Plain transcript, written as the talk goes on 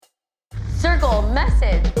Circle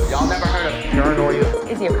message. Y'all never heard of paranoia?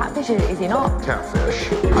 Is he a catfish or is he not?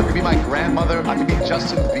 Catfish. I could be my grandmother. I could be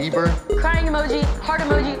Justin Bieber. Crying emoji, heart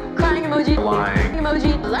emoji, crying emoji, Lying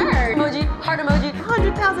emoji, learn emoji, heart emoji,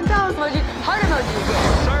 $100,000 emoji, heart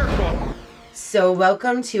emoji. Circle. So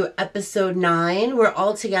welcome to episode 9. We're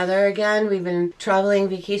all together again. We've been traveling,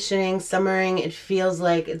 vacationing, summering. It feels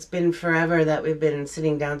like it's been forever that we've been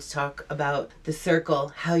sitting down to talk about The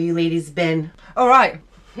Circle. How you ladies been? All right.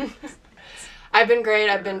 I've been great.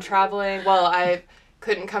 I've been traveling. Well, I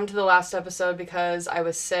couldn't come to the last episode because I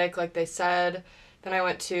was sick, like they said. Then I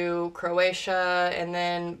went to Croatia, and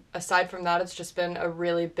then aside from that, it's just been a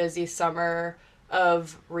really busy summer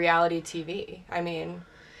of reality TV. I mean,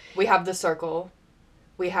 we have The Circle,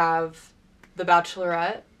 we have The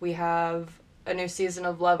Bachelorette, we have a new season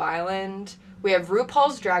of Love Island, we have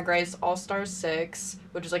RuPaul's Drag Race All-Stars 6,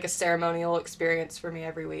 which is like a ceremonial experience for me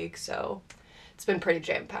every week, so it's been pretty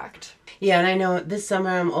jam-packed. Yeah, and I know this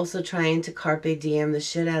summer I'm also trying to carpe diem the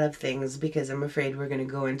shit out of things because I'm afraid we're going to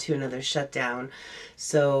go into another shutdown.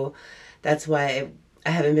 So that's why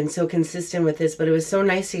I haven't been so consistent with this, but it was so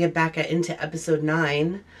nice to get back into episode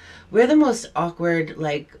 9. We're the most awkward,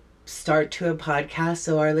 start to a podcast,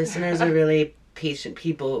 so our listeners are really patient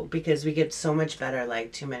people because we get so much better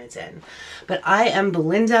 2 minutes in. But I am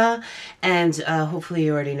Belinda, and hopefully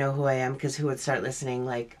you already know who I am, because who would start listening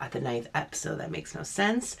at the 9th episode? That makes no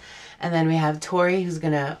sense. And then we have Tori, who's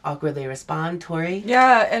going to awkwardly respond. Tori?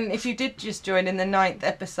 Yeah, and if you did just join in the 9th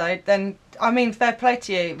episode, then, fair play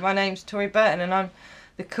to you. My name's Tori Burton, and I'm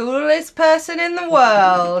the coolest person in the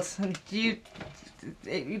world. And you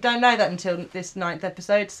don't know that until this 9th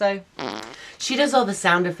episode, so... She does all the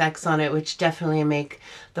sound effects on it, which definitely make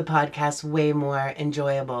the podcast way more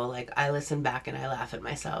enjoyable. I listen back and I laugh at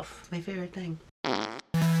myself. My favorite thing.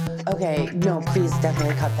 Okay, no, please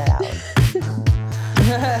definitely cut that out.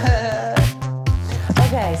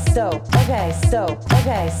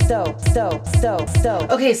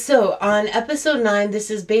 Okay, so on episode 9,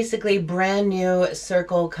 this is basically brand new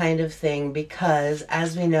Circle kind of thing because,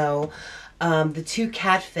 as we know, the two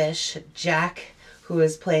catfish, Jack, who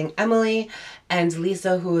is playing Emily, and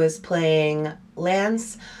Lisa, who is playing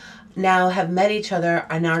Lance, now have met each other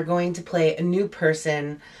and are going to play a new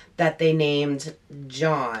person that they named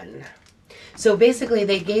John. So basically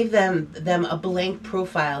they gave them a blank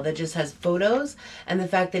profile that just has photos and the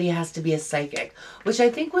fact that he has to be a psychic, which I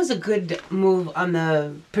think was a good move on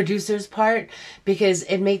the producer's part because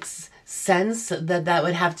it makes sense that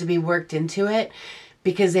would have to be worked into it,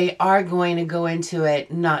 because they are going to go into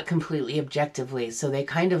it not completely objectively. So they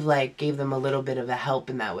kind of gave them a little bit of a help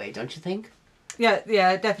in that way, don't you think?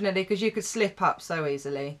 Yeah, definitely, because you could slip up so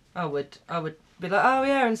easily. I would be like, oh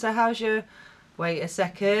yeah, and so how's your... Wait a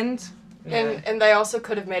second. Yeah. And they also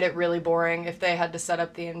could have made it really boring if they had to set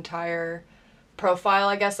up the entire profile,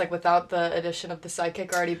 I guess, without the addition of the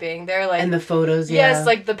psychic already being there. And the photos, yeah.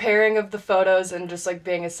 Yes, the pairing of the photos and just,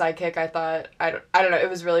 being a psychic, I thought, I don't know, it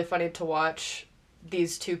was really funny to watch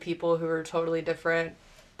these two people who were totally different,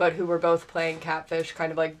 but who were both playing catfish,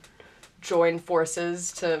 kind of join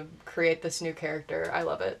forces to create this new character. I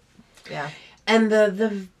love it. Yeah. And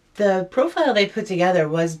the profile they put together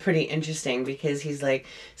was pretty interesting because he's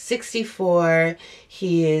 64.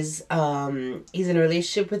 He is he's in a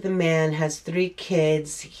relationship with a man, has 3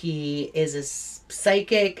 kids. He is a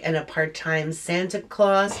psychic and a part-time Santa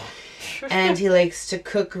Claus, and he likes to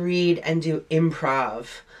cook, read, and do improv.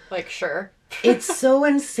 Sure. It's so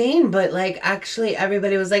insane, but actually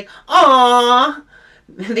everybody was "Aww."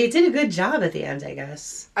 They did a good job at the end, I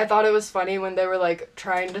guess. I thought it was funny when they were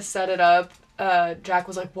trying to set it up. Jack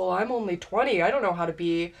was well, I'm only 20. I don't know how to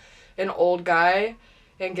be an old guy.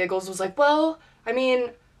 And Giggles was well,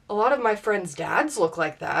 a lot of my friends' dads look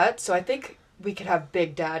like that, so I think we could have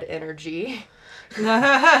big dad energy.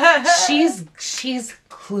 She's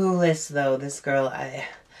clueless though, this girl.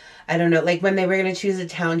 I don't know, when they were going to choose a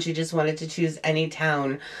town, she just wanted to choose any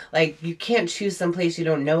town. You can't choose someplace you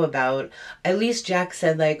don't know about. At least Jack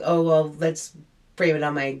said, oh, well, let's frame it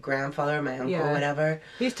on my grandfather or my uncle, whatever.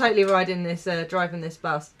 He's totally driving this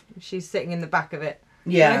bus. She's sitting in the back of it.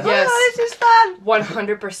 Yeah. Yes. Oh, this is fun!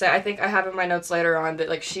 100%. I think I have in my notes later on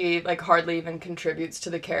that, she, hardly even contributes to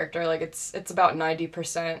the character. It's about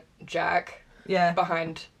 90% Jack. Yeah.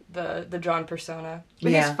 Behind the John persona.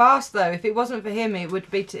 But he's fast though. If it wasn't for him, it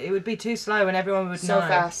would be too slow, and everyone would know. So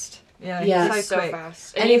fast. Yeah, Yeah. he's So quick.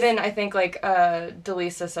 fast. And And he's- even I think like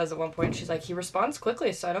Delisa says at one point, she's like, he responds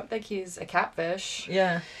quickly, so I don't think he's a catfish.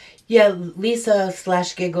 Yeah. Yeah, Lisa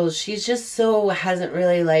 / Giggles, she's just so hasn't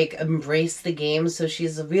really like embraced the game, so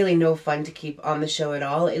she's really no fun to keep on the show at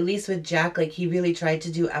all. At least with Jack, like he really tried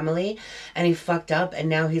to do Emily and he fucked up, and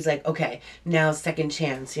now he's like, okay, now second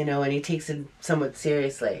chance, you know, and he takes it somewhat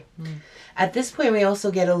seriously. At this point, we also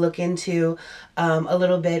get a look into a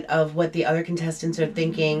little bit of what the other contestants are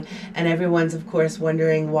thinking, and everyone's, of course,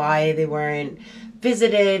 wondering why they weren't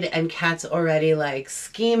visited, and Kat's already like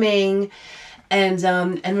scheming. And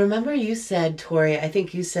remember you said, Tori, I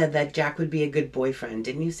think you said that Jack would be a good boyfriend.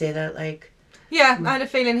 Didn't you say that? Like, Yeah, I had a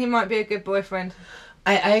feeling he might be a good boyfriend.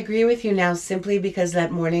 I agree with you now simply because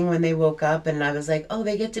that morning when they woke up and I was like, oh,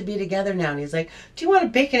 they get to be together now. And he's like, do you want a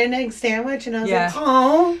bacon and egg sandwich? And I was Yeah. like,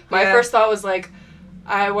 oh. My Yeah. first thought was like,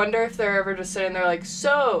 I wonder if they're ever just sitting there like,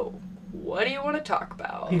 so, what do you want to talk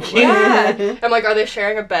about? Yeah. I'm like, are they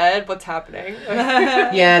sharing a bed? What's happening?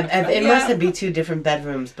 Yeah, it must Yeah. be 2 different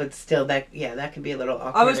bedrooms, but still, that could be a little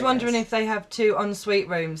awkward. I was wondering guess. if they have 2 ensuite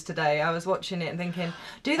rooms today. I was watching it and thinking,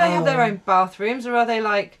 do they have their own bathrooms, or are they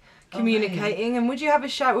like communicating? And would you have a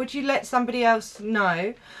shower? Would you let somebody else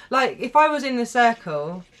know? Like, if I was in the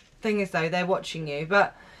circle, thing is though, they're watching you,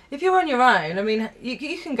 but if you're on your own, I mean, you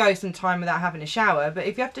can go some time without having a shower, but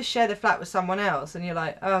if you have to share the flat with someone else and you're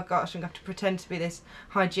like, oh gosh, I'm going to have to pretend to be this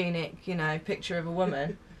hygienic, you know, picture of a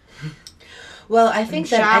woman, Well, I think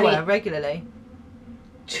that shower regularly.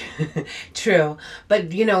 True,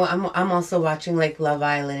 but you know, I'm also watching like Love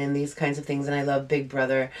Island and these kinds of things, and I love Big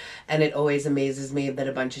Brother, and it always amazes me that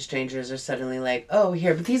a bunch of strangers are suddenly like, oh,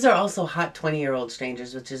 here. But these are also hot 20-year-old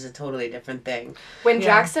strangers, which is a totally different thing. When Yeah.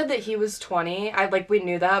 Jack said that he was 20, we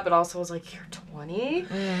knew that, but also was like, you're 20?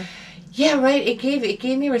 Yeah, right. It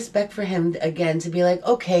gave me respect for him again to be like,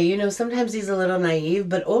 okay, you know, sometimes he's a little naive,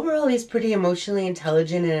 but overall he's pretty emotionally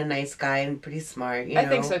intelligent and a nice guy and pretty smart. You know? I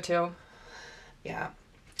think so too. Yeah.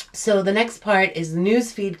 So the next part is the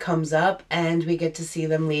news feed comes up and we get to see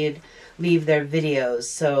them leave their videos.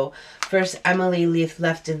 So first Emily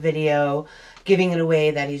left a video giving it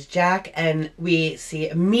away that he's Jack, and we see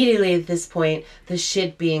immediately at this point the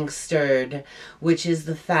shit being stirred, which is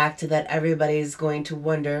the fact that everybody's going to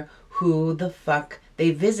wonder who the fuck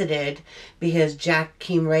they visited, because Jack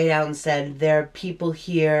came right out and said there are people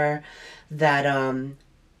here that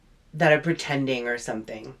are pretending or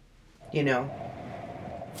something, you know.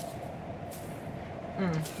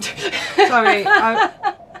 Sorry, I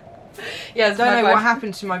Yes, don't know what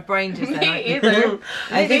happened to my brain just then. Me either.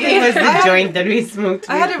 I think it was the joint that we smoked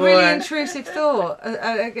before. I had a really intrusive thought.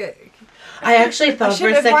 I actually I thought for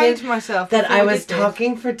should a have weighed second myself that before I we was did this.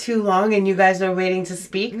 talking for too long and you guys were waiting to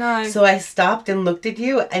speak. No. So I stopped and looked at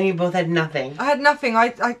you and you both had nothing. I had nothing.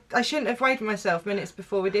 I shouldn't have weighed myself minutes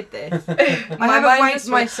before we did this. I My haven't mind weighed just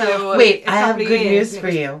went myself. to- Wait, a I have couple of good years, news and for it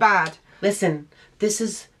was you. Bad. Listen, this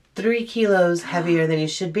is 3 kilos heavier than you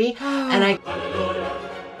should be, and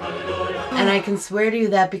I can swear to you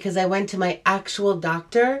that because I went to my actual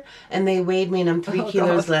doctor and they weighed me and I'm 3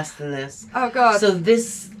 kilos God. less than this. Oh God. So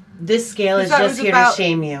this scale is That just was here about- to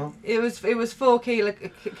shame you. It was 4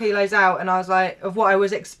 kilos out, and I was like, of what I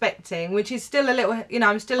was expecting, which is still a little, you know,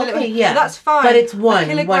 I'm still a little. Okay, yeah, that's fine. but it's A 1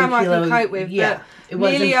 kilogram I kilo, can cope with. yeah, but it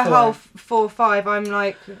wasn't nearly a 4. whole 4 or 5. I'm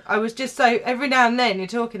like, I was just so every now and then you're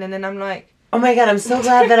talking, and then I'm like, Oh my god, I'm so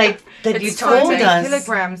glad that you It's told taunting. us.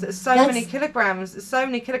 kilograms. There's so That's- many kilograms. There's so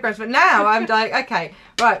many kilograms. But now I'm like, okay,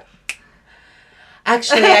 right.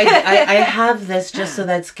 Actually, I have this just so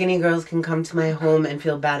that skinny girls can come to my home and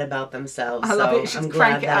feel bad about themselves. I love so it. Just I'm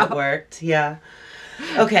crank glad it that up. it worked. Yeah.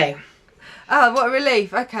 Okay. Oh, what a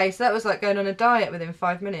relief. Okay, so that was like going on a diet within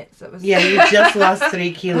 5 minutes. That was. Yeah, you just lost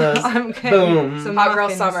 3 kilos. I'm getting Boom. some Hot girl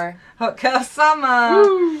muffins. summer. Hot girl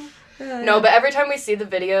summer. No, but every time we see the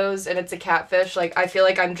videos and it's a catfish, like, I feel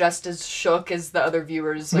like I'm just as shook as the other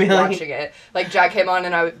viewers, like, Really? watching it. Like, Jack came on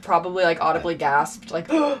and I would probably, like, audibly gasped,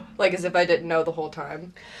 like, like, as if I didn't know the whole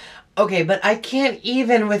time. Okay, but I can't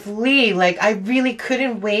even with Lee. Like, I really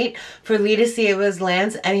couldn't wait for Lee to see it was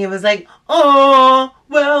Lance, and he was like, oh,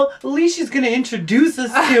 well, at least she's going to introduce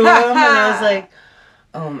us to him. And I was like,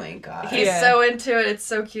 oh my god. He's Yeah. so into it. It's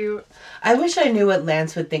so cute. I wish I knew what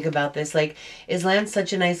Lance would think about this. Like, is Lance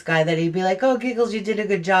such a nice guy that he'd be like, oh, Giggles, you did a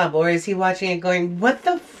good job? Or is he watching it going, what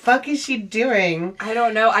the fuck is she doing? I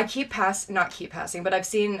don't know. I not keep passing, but I've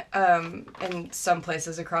seen in some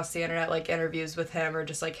places across the internet, like, interviews with him or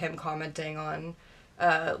just, like, him commenting on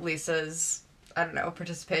Lisa's, I don't know,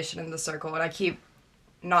 participation in the circle. And I keep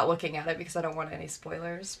not looking at it because I don't want any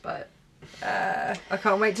spoilers, but... I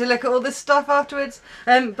can't wait to look at all this stuff afterwards.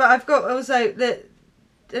 But I've got also that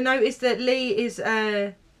I noticed that Lee is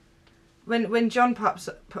when John pops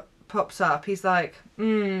up, he's like,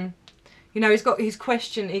 you know, he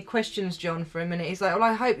questions John for a minute. He's like, well,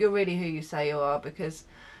 I hope you're really who you say you are, because,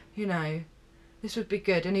 you know, this would be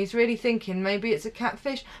good. And he's really thinking maybe it's a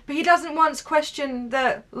catfish, but he doesn't once question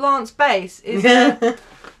that Lance Bass is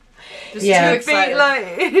Just Yeah. too excited. like,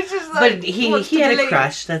 it's just like, But he wants to had a believe.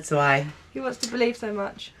 crush, that's why. He wants to believe so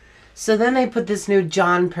much. So then they put this new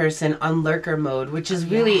John person on lurker mode, which is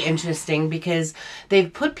really interesting because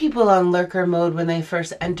they've put people on lurker mode when they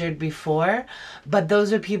first entered before, but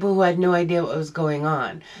those are people who had no idea what was going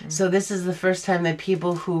on. So this is the first time that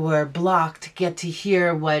people who were blocked get to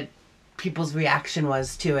hear what people's reaction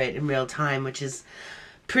was to it in real time, which is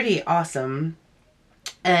pretty awesome.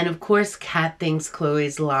 And of course, Kat thinks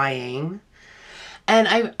Chloe's lying. And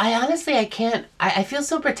I honestly, I feel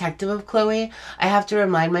so protective of Chloe. I have to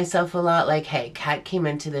remind myself a lot, like, hey, Kat came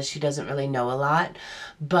into this, she doesn't really know a lot.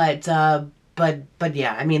 But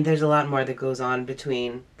yeah, I mean, there's a lot more that goes on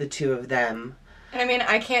between the two of them. And I mean,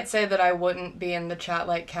 I can't say that I wouldn't be in the chat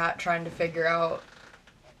like Kat trying to figure out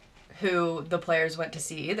who the players went to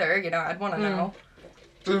see either. You know, I'd want to know.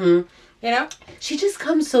 Mm-hmm. You know? She just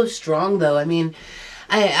comes so strong, though. I mean,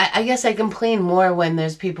 I guess I complain more when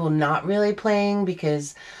there's people not really playing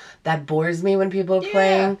because that bores me when people are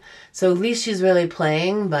playing. So at least she's really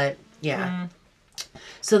playing, but yeah.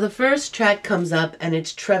 So the first chat comes up and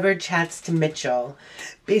it's Trevor chats to Mitchell.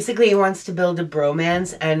 Basically, he wants to build a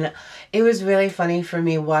bromance, and it was really funny for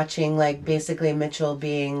me watching, like, basically Mitchell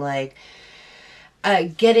being like,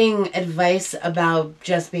 getting advice about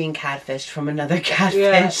just being catfished from another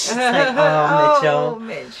catfish. It's like, oh, Mitchell. Oh,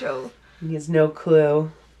 Mitchell. He has no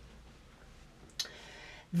clue.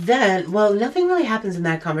 Then, well, nothing really happens in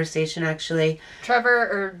that conversation, actually. Trevor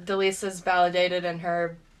or Delisa's validated in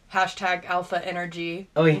her hashtag alpha energy.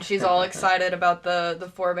 Oh, yeah. And she's all excited about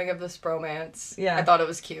the forming of this bromance. Yeah. I thought it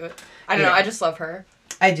was cute. I don't know, I just love her.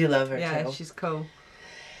 I do love her, Yeah, too. she's cool.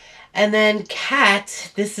 And then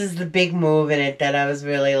Kat, this is the big move in it that I was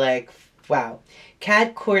really like, wow.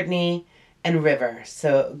 Kat, Courtney, and River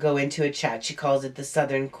so go into a chat. She calls it the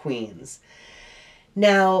Southern Queens.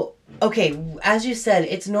 Now, okay, as you said,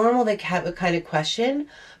 it's normal that Kat would kind of question,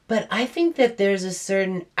 but I think that there's a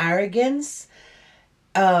certain arrogance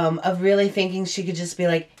of really thinking she could just be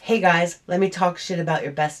like, hey guys, let me talk shit about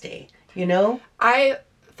your bestie, you know? I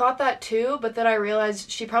thought that too, but then I realized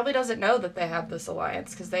she probably doesn't know that they have this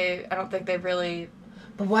alliance because I don't think they've really.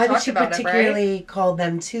 But why would Talked she about it, right? particularly call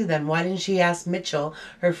them too then? Why didn't she ask Mitchell,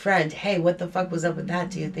 her friend, hey, what the fuck was up with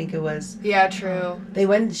that? Do you think it was... Yeah, true.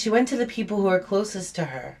 She went to the people who are closest to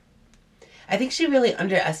her. I think she really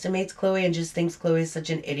underestimates Chloe and just thinks Chloe is such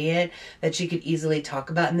an idiot that she could easily talk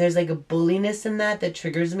about. And there's like a bulliness in that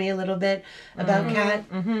triggers me a little bit about Kat.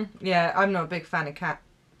 Yeah, I'm not a big fan of Kat.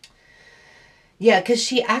 Yeah, because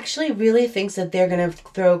she actually really thinks that they're going to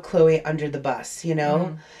throw Chloe under the bus, you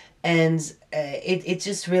know? And it's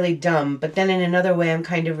just really dumb. But then in another way, I'm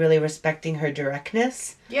kind of really respecting her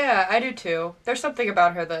directness. Yeah, I do too. There's something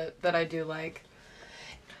about her that I do like.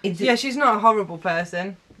 Yeah, she's not a horrible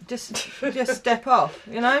person. Just step off,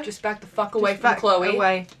 you know? Just back the fuck away Just from back Chloe.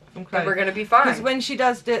 away from Chloe. And we're gonna be Because fine. when she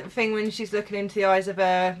does the thing when she's looking into the eyes of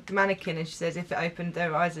a mannequin and she says if it opened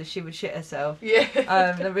her eyes she would shit herself. Yeah.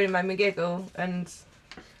 That really made me giggle. And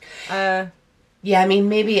Yeah, I mean,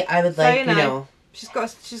 maybe I would like, you you know... she's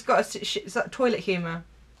got it's like toilet humour.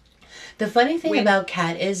 The funny thing about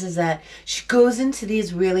Kat is that she goes into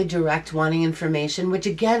these really direct wanting information, which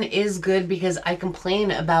again is good because I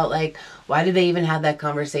complain about like, why do they even have that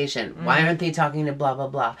conversation? Why aren't they talking to blah, blah,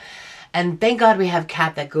 blah? And thank God we have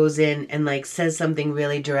Kat that goes in and like says something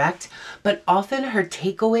really direct. But often her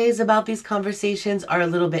takeaways about these conversations are a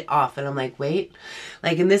little bit off. And I'm like, wait,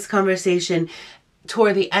 like in this conversation,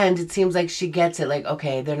 toward the end, it seems like she gets it. Like,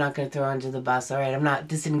 okay, they're not going to throw her under the bus. All right,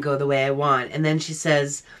 this didn't go the way I want. And then she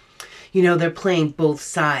says, you know, they're playing both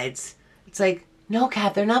sides. It's like, no,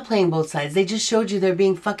 Kat, they're not playing both sides. They just showed you they're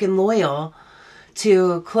being fucking loyal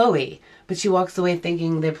to Chloe. But she walks away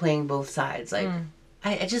thinking they're playing both sides. Like,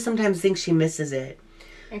 I just sometimes think she misses it.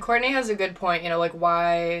 And Courtney has a good point, you know, like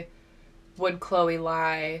why would Chloe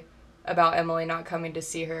lie about Emily not coming to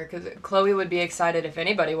see her? Because Chloe would be excited if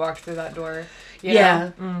anybody walked through that door. You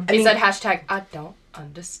know? I He mean, said hashtag I don't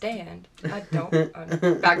understand. I don't.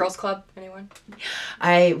 Bad Girls Club, anyone?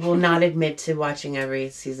 I will not admit to watching every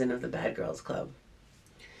season of the Bad Girls Club.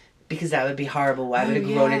 Because that would be horrible. Why would a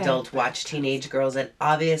grown adult watch teenage girls that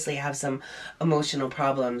obviously have some emotional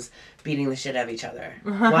problems beating the shit out of each other?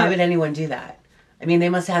 Why would anyone do that? I mean, they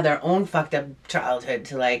must have their own fucked up childhood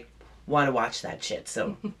to like want to watch that shit.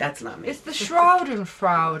 So that's not me. It's the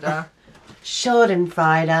Shraudenfraude.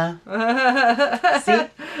 Schadenfreude.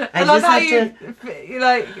 See? I love just how have to... you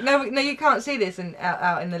like no you can't see this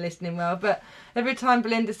out in the listening world, but every time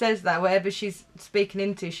Belinda says that, whatever she's speaking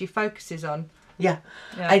into, she focuses on. Yeah.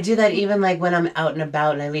 Yeah. I do that even like when I'm out and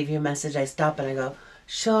about and I leave you a message, I stop and I go,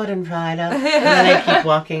 Schadenfreude. And then I keep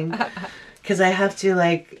walking. Because I have to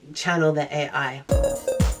like channel the AI.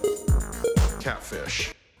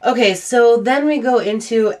 Catfish. Okay, so then we go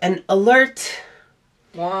into an alert.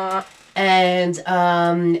 Wah. And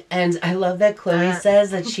I love that Chloe says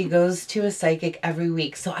that she goes to a psychic every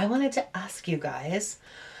week. So I wanted to ask you guys,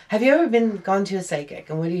 have you ever gone to a psychic,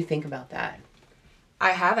 and what do you think about that? I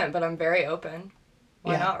haven't, but I'm very open.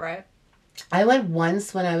 Why Yeah. not, right? I went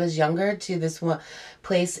once when I was younger to this one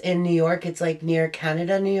place in New York. It's like near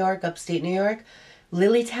Canada, New York, upstate New York.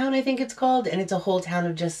 Lilytown, I think it's called. And it's a whole town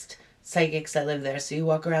of just psychics that live there. So you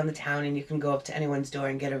walk around the town and you can go up to anyone's door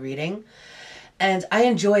and get a reading. And I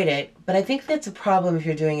enjoyed it, but I think that's a problem if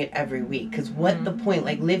you're doing it every week. Because what the point?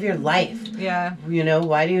 Like, live your life. Yeah. You know,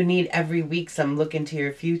 why do you need every week some look into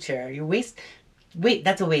your future? Wait,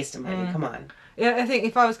 that's a waste of money. Come on. Yeah, I think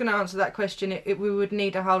if I was going to answer that question, we would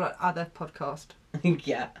need a whole other podcast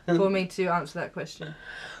Yeah. for me to answer that question.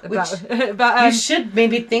 Which But you should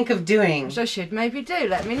maybe think of doing. which I should maybe do.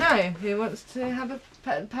 Let me know who wants to have a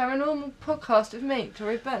paranormal podcast with me,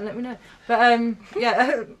 Tori Burton. Let me know. But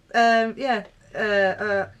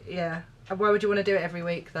yeah. Why would you want to do it every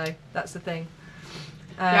week though? That's the thing.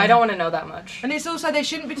 Yeah, I don't want to know that much. And it's also, they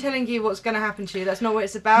shouldn't be telling you what's going to happen to you. That's not what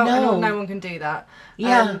it's about. No. And no one can do that.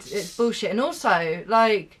 Yeah. And it's bullshit. And also,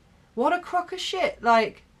 like, what a crock of shit.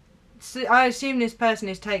 Like, so I assume this person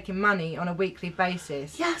is taking money on a weekly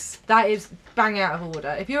basis. Yes. That is bang out of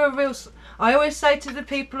order. If you're a real... I always say to the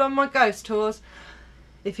people on my ghost tours,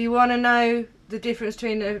 if you want to know the difference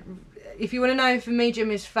between... if you want to know if a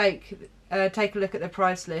medium is fake, take a look at the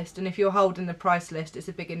price list. And if you're holding the price list, it's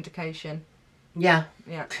a big indication. Yeah.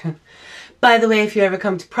 Yeah. By the way, if you ever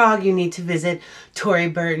come to Prague, you need to visit Tori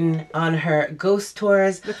Burton on her ghost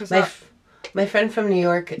tours. Look us up. My friend from New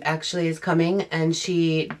York actually is coming, and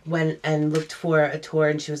she went and looked for a tour,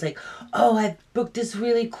 and she was like, "Oh, I booked this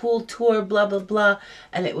really cool tour, blah blah blah,"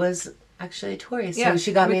 and it was actually Tori, so Yeah,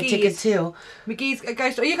 she got me a ticket McGee's. too. McGee's a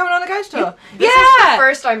ghost tour. Are you coming on a ghost tour? This is the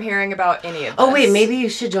first I'm hearing about any of this. Oh wait, maybe you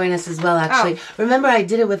should join us as well. Actually, Oh. remember I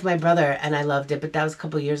did it with my brother, and I loved it, but that was a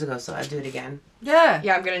couple years ago, so I'll do it again. Yeah.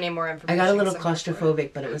 Yeah, I'm going to need more I information. got a little 'cause I'm not sure.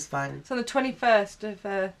 claustrophobic, but it was fun. It's on the 21st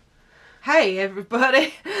of... Hey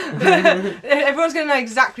everybody! Everyone's going to know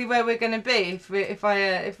exactly where we're going to be if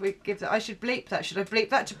we give that. I should bleep that. Should I bleep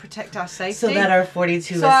that to protect our safety? So that our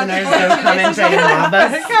 42 So our listeners 42 don't come and try to mob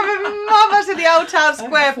us. Come and mob us in the Old Town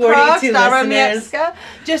Square, 42 Prague, Staromiecka. listeners.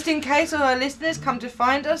 Just in case all our listeners come to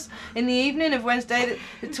find us in the evening of Wednesday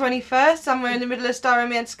the 21st, somewhere in the middle of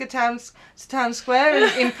Staromiecka town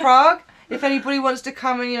square in Prague. If anybody wants to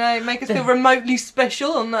come and make us feel remotely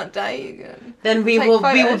special on that day, you can Then we take will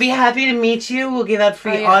photos. be happy to meet you. We'll give out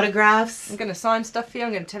free Oh, yeah. autographs. I'm going to sign stuff for you.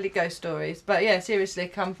 I'm going to tell you ghost stories. But yeah, seriously,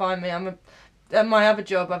 come find me. My other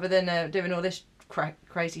job, other than doing all this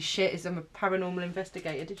crazy shit, is I'm a paranormal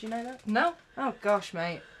investigator. Did you know that? No. Oh gosh,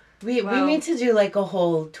 mate. We Well- need to do like a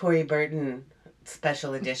whole Tori Burton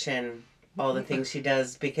special edition, all the things she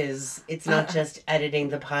does, because it's not just editing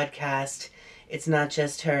the podcast. It's not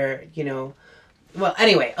just her, Well,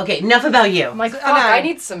 anyway, okay, enough about you. I'm like, fuck, I know. I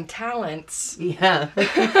need some talents. Yeah.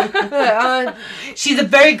 Well, She's a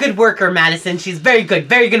very good worker, Madison. She's very good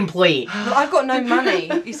employee. I've got no money.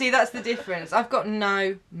 You see, that's the difference. I've got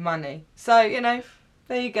no money. So,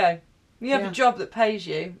 there you go. You have Yeah. a job that pays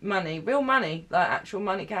you money, real money, like actual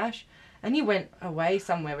money, cash, and you went away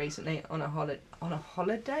somewhere recently on a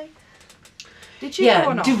holiday? Did you go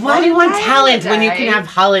on Yeah, a dude, why do you want holiday? talent when you can have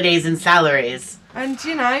holidays and salaries? And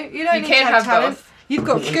you don't You need can't to have talent. both. You've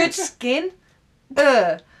got good skin.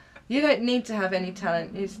 You don't need to have any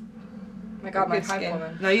talent. Oh my god, my Good hype skin.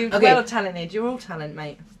 woman. No, you're Okay. well talented. You're all talent,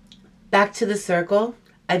 mate. Back to the circle.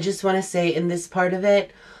 I just want to say in this part of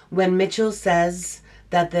it, when Mitchell says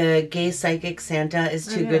that the gay psychic Santa is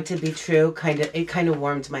too good to be true, it kind of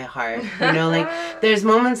warmed my heart. Like there's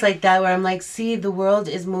moments like that where I'm like, see, the world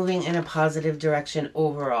is moving in a positive direction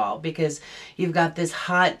overall, because you've got this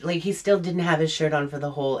hot, like he still didn't have his shirt on for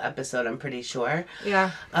the whole episode, I'm pretty sure.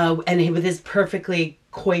 Yeah. And with his perfectly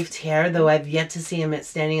coiffed hair, though I've yet to see him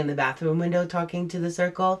standing in the bathroom window talking to the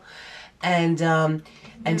circle. And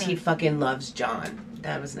he fucking loves John.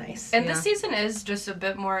 That was nice. And Yeah. this season is just a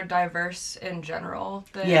bit more diverse in general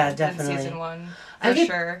than, Yeah, definitely. than season one. I For get-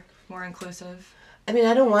 sure. More inclusive. I mean,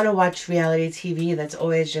 I don't want to watch reality TV that's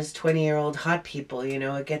always just 20-year-old hot people,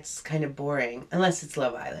 It gets kind of boring. Unless it's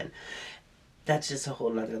Love Island. that's just a whole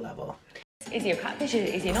nother level. Is he a catfish?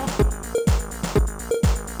 Is he not?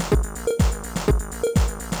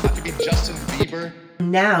 Not to be Justin Bieber.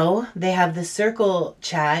 Now they have the circle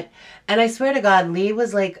chat, and I swear to God, Lee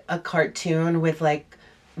was like a cartoon with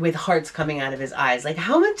hearts coming out of his eyes. Like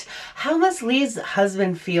how must Lee's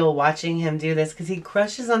husband feel watching him do this? Because he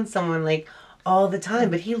crushes on someone like all the time,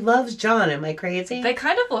 but he loves John. Am I crazy? They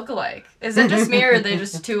kind of look alike. Is it just me or are they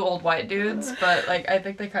just two old white dudes? But like I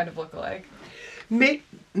think they kind of look alike. Maybe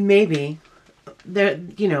they're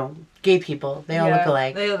gay people. They all look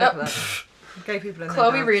alike. They all look alike. Gay people in their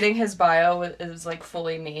Chloe dance. reading his bio is like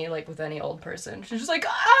fully me, like with any old person. She's just like,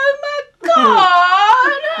 oh my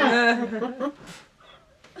god!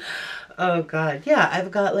 Oh God, yeah.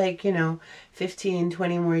 I've got 15,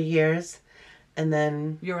 20 more years, and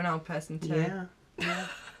then You're an old person too. yeah.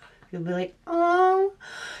 You'll be like, oh,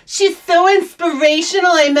 she's so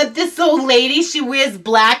inspirational. I met this old lady. She wears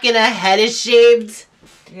black and her head is shaved.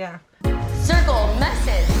 Yeah. Circle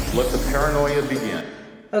message. Let the paranoia begin.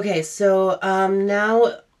 Okay, so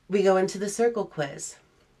now we go into the circle quiz.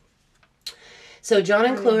 So John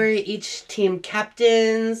and Chloe, each team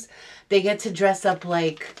captains. They get to dress up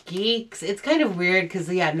like geeks. It's kind of weird because,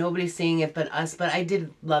 nobody's seeing it but us. But I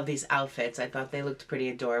did love these outfits. I thought they looked pretty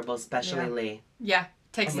adorable, especially Lee. Yeah,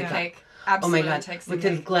 takes the God. cake. Oh Absolutely my God, takes the with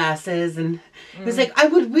his cake. glasses. And he was like, I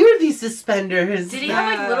would wear these suspenders. Did he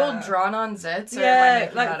have like little drawn-on zits? Or am I Yeah,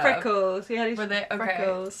 making like that up? freckles. He had his Were they okay?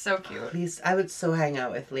 freckles. So cute. Please, I would so hang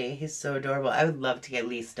out with Lee. He's so adorable. I would love to get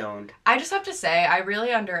Lee stoned. I just have to say, I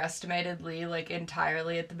really underestimated Lee like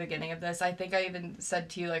entirely at the beginning of this. I think I even said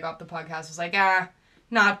to you like off the podcast, was like,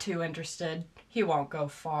 not too interested. He won't go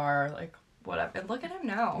far. Like whatever. And look at him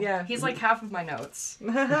now. Yeah. He's like half of my notes.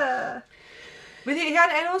 With it,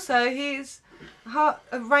 and also he's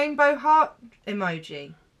a rainbow heart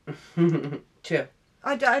emoji. True.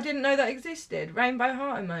 I didn't know that existed. Rainbow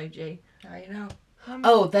heart emoji. Now you know.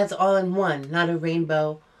 Oh, that's all in one, not a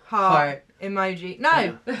rainbow Heart emoji.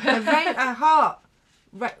 No, a heart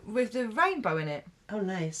with the rainbow in it. Oh,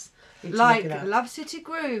 nice. Need to Like look it up. Love City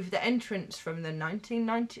Groove, the entrance from the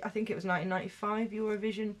 1990, I think it was 1995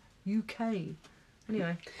 Eurovision UK.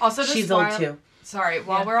 Anyway. Also, just She's while, old too. Sorry,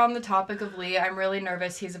 while Yeah. we're on the topic of Lee, I'm really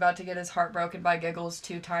nervous he's about to get his heart broken by Giggles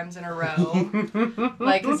 2 times in a row.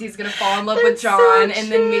 Like, because he's going to fall in love with That's so John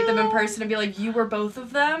and then meet them in true. person and be like, you were both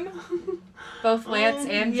of them? Both Lance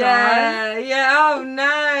and John? Yeah, oh no,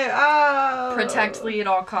 oh. Protect Lee at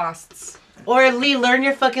all costs. Or Lee, learn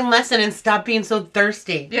your fucking lesson and stop being so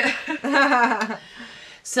thirsty. Yeah.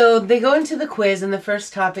 So they go into the quiz, and the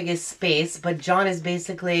first topic is space, but John is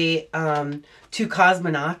basically 2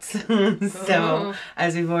 cosmonauts. So,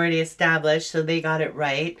 as we've already established, so they got it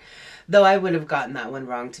right. Though I would have gotten that one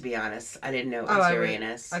wrong, to be honest. I didn't know it was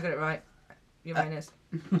Uranus. I got it right. Uranus.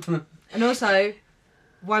 And also,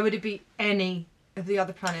 why would it be any of the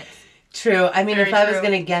other planets? True. I mean, Very if I was true.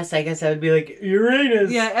 going to guess, I guess I would be like,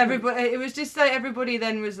 Uranus. Yeah, everybody. It was just like everybody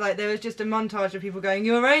then was like, there was just a montage of people going,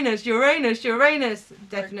 Uranus, Uranus, Uranus.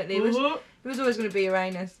 Definitely. It was always going to be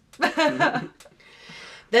Uranus.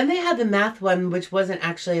 Then they had the math one, which wasn't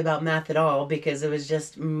actually about math at all, because it was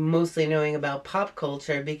just mostly knowing about pop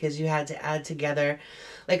culture, because you had to add together,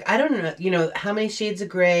 like, I don't know, how many shades of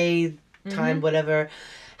gray, time, whatever,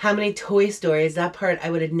 how many Toy Stories. That part, I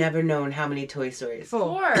would have never known how many Toy Stories.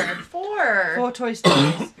 4. 4 Toy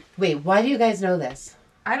Stories. Wait, why do you guys know this?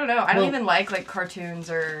 I don't know. I don't Well- even like cartoons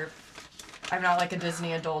or... I'm not like a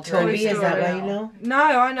Disney adult. or Toby, anything. is that why Story. you know? No,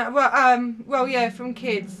 I know. Well, yeah, from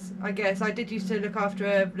kids, I guess. I did used to look after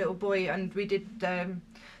a little boy, and we did.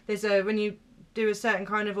 When you do a certain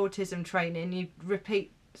kind of autism training, you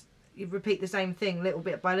repeat the same thing little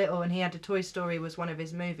bit by little. And he had a Toy Story was one of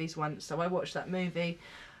his movies once, so I watched that movie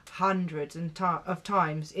hundreds of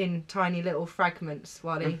times in tiny little fragments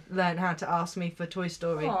while he learned how to ask me for Toy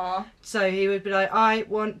Story. Aw. So he would be like, I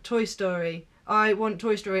want Toy Story. I want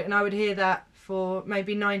Toy Story. And I would hear that for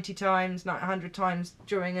maybe 90 times, not 100 times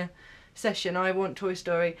during a session. I want Toy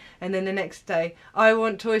Story. And then the next day, I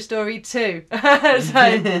want Toy Story 2.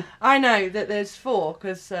 So I know that there's 4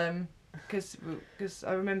 because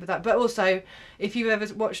I remember that. But also, if you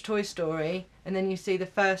ever watch Toy Story and then you see the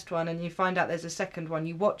first one and you find out there's a second one,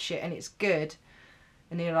 you watch it and it's good.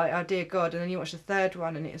 And you're like, oh dear God. And then you watch the third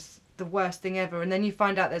one and it's the worst thing ever. And then you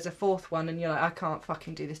find out there's a 4th one and you're like, I can't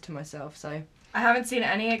fucking do this to myself. So I haven't seen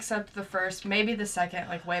any except the first, maybe the second,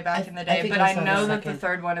 like way back in the I day. think But I I saw the know that the second.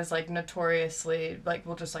 third one is like notoriously like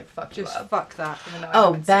will just like fuck you just up. fuck that. even though I Oh,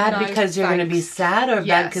 haven't bad seen it. because you're going to be thanks. sad, or bad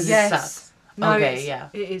Yes. because Yes. it sucks? No, Okay, it's- yeah.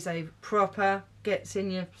 It is a proper gets in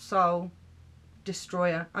your soul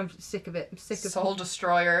destroyer. I'm sick of it. I'm sick of Soul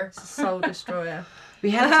Destroyer. soul destroyer.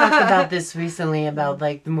 We have talked about this recently about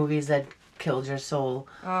like the movies that killed your soul.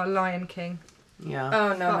 Oh, Lion King. Yeah.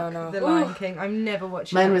 Oh no, Fuck no, no. The Lion King. I'm never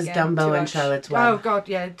watching Mine that was again. Dumbo Too and much. Charlotte's Web. Oh god,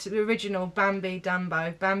 yeah, the original Bambi,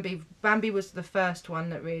 Dumbo. Bambi was the first one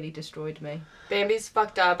that really destroyed me. Bambi's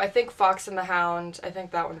fucked up. I think Fox and the Hound. I think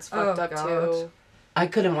that one's fucked Oh, up God. too. I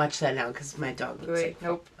couldn't watch that now because my dog looks Wait, like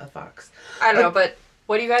nope. a fox. I don't know, but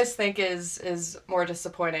what do you guys think is more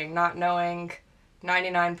disappointing? Not knowing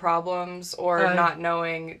 99 Problems or Oh. not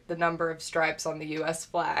knowing the number of stripes on the U.S.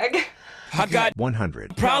 flag? I got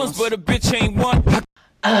 100. problems, but a bitch ain't one.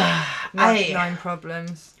 Nine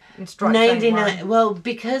problems. And Stripes ain't 99. one. Well,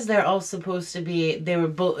 because they're all supposed to be, they were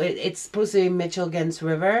both. It's supposed to be Mitchell against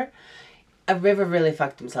River. River really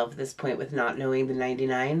fucked himself at this point with not knowing the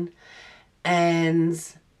 99, and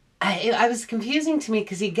I was confusing to me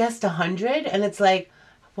because he guessed 100, and it's like,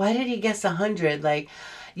 why did he guess 100? Like,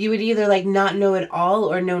 you would either like not know it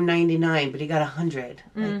all or know 99, but he got 100.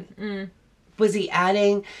 Like, was he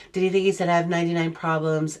adding? Did he think he said I have 99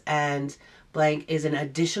 problems and blank is an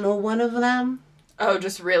additional one of them? Oh,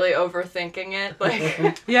 just really overthinking it?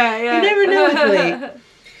 Like, Yeah. You never know with Lee.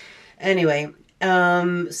 Anyway,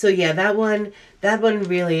 so yeah, that one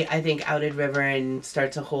really, I think, outed River and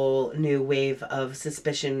starts a whole new wave of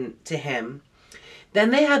suspicion to him.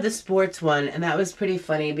 Then they had the sports one, and that was pretty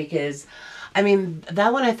funny because, I mean,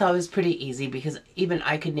 that one I thought was pretty easy because even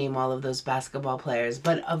I could name all of those basketball players,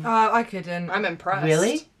 but I couldn't. I'm impressed.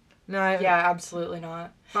 really? No. Yeah, absolutely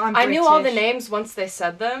not. But I'm I knew all the British. names once they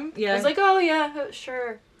said them. Yeah. I was like, oh yeah,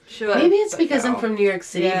 sure. Sure. Maybe it's But because I'm no. from New York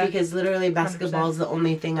City, Yeah. because literally basketball is the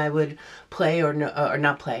only thing I would play or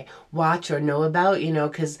not play, watch or know about, you know,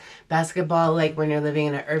 because basketball, like when you're living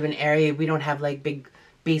in an urban area, we don't have like big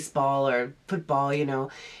baseball or football, you know,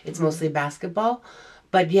 it's mostly basketball.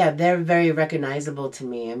 But yeah, they're very recognizable to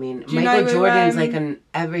me. I mean, you Michael know who, Jordan's like on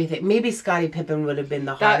everything. Maybe Scottie Pippen would have been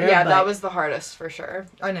the harder. That but that was the hardest for sure.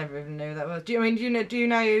 I never even knew that was. Do you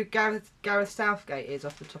know who Gareth Southgate is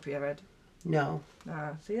off the top of your head? no.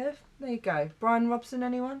 Ah, see there you go. Brian Robson,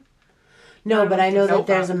 anyone? No, I but I know Nope.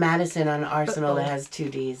 that there's a Madison on Arsenal that Football. has 2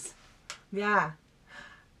 Ds. Yeah.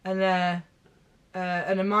 And a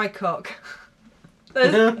mycock.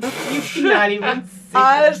 There's Not even.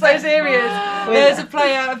 I'm so serious. There's a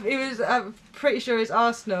player. I'm pretty sure it's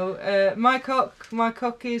Arsenal. My cock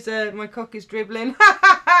is dribbling.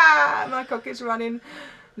 My cock is running.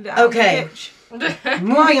 Down Okay. The pitch. Moving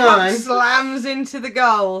My cock on. slams into the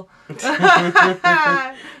goal.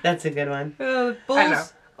 That's a good one. know.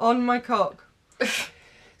 Balls on my cock.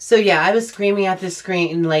 So yeah, I was screaming at the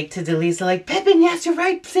screen like to Delisa, like, Pippin, yes, you're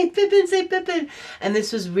right, say Pippin. And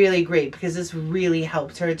this was really great because this really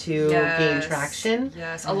helped her to gain traction.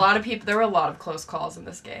 Yes, a lot of people. There were a lot of close calls in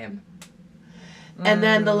this game. And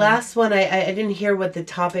then the last one, I didn't hear what the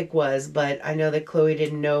topic was, but I know that Chloe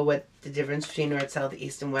didn't know what the difference between north, south,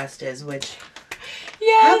 east, and west is, which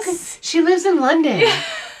Yes, she lives in London.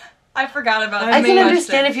 I forgot about. I can that.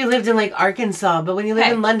 understand if you lived in like Arkansas, but when you live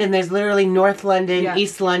Hey. in London, there's literally North London, Yeah.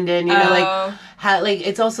 East London. You know, Oh. like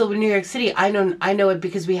it's also New York City. I know it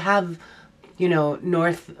because we have, you know,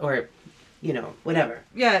 North or, you know, whatever.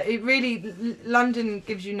 Yeah, it really London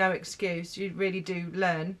gives you no excuse. You really do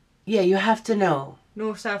learn Yeah, you have to know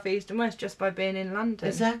north, south, east, and west just by being in London.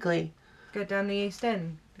 exactly. Go down the East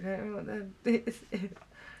End.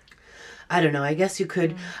 I don't know. I guess you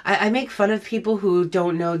could. I make fun of people who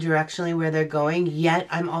don't know directionally where they're going, yet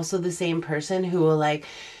I'm also the same person who will like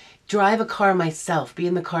drive a car myself, be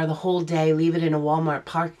in the car the whole day, leave it in a Walmart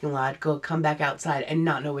parking lot, come back outside and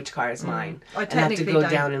not know which car is mine. I and have to technically go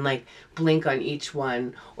don't. down and like blink on each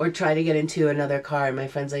one or try to get into another car. And my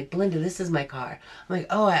friend's like, Belinda, this is my car. I'm like,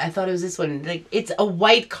 oh, I thought it was this one. Like, it's a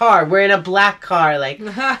white car. We're in a black car. Like,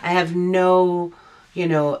 I have no, you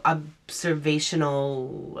know,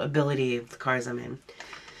 observational ability of the cars I'm in.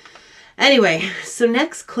 Anyway, so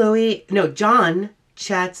next John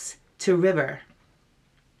chats to River.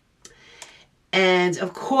 And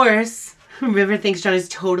of course, River thinks John is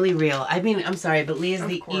totally real. I mean, I'm sorry, but Lee is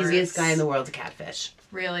the course. easiest guy in the world to catfish.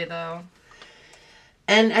 Really though.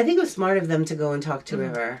 And I think it was smart of them to go and talk to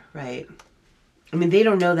River, right? I mean, they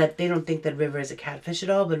don't think that River is a catfish at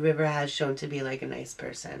all, but River has shown to be like a nice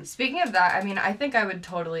person. Speaking of that, I mean, I think I would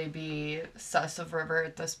totally be sus of River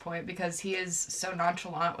at this point because he is so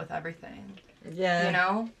nonchalant with everything. Yeah. You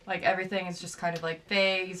know? Like, everything is just kind of, like,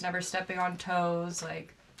 vague. He's never stepping on toes.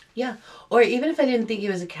 Like, Yeah. Or even if I didn't think he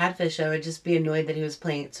was a catfish, I would just be annoyed that he was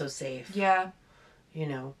playing it so safe. yeah. You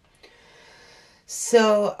know.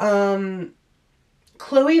 So,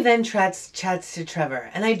 Chloe then chats to Trevor.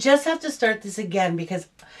 And I just have to start this again because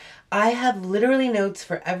I have literally notes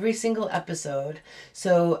for every single episode.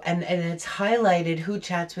 So, and it's highlighted who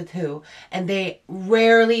chats with who. And they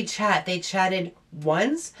rarely chat. They chatted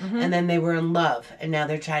once and then they were in love. And now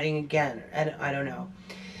they're chatting again. I don't know.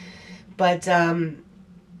 But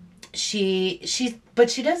she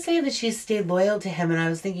does say that she's stayed loyal to him. And I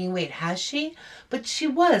was thinking, wait, has she? But she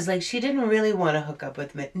was. Like, she didn't really want to hook up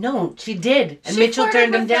with Mitchell. No, she did. And She Mitchell flirted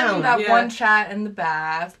turned him with down. That Yeah. one chat in the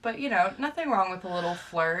bath, but nothing wrong with a little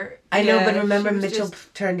flirt. I know, Yeah, but remember she was Mitchell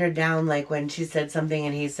just- turned her down, like, when she said something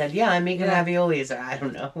and he said, yeah, I'm making raviolis, or I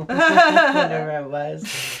don't know, whatever it was.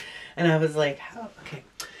 And I was like, oh, okay.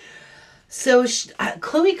 So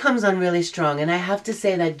Chloe comes on really strong, and I have to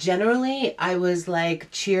say that generally I was, like,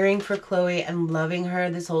 cheering for Chloe and loving her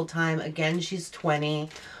this whole time. Again, she's 20,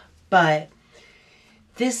 but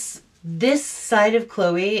this side of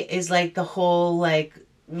Chloe is, like, the whole, like,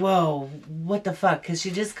 whoa, what the fuck? Because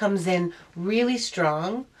she just comes in really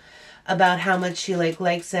strong about how much she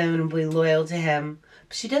likes him and will be loyal to him.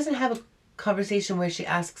 But she doesn't have a conversation where she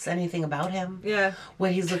asks anything about him. Yeah.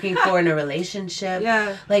 What he's looking for in a relationship.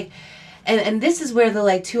 Yeah. Like, and this is where the,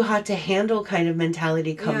 like, too hot to handle kind of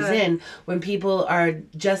mentality comes Yeah. in, when people are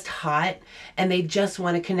just hot and they just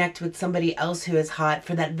want to connect with somebody else who is hot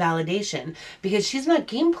for that validation. Because she's not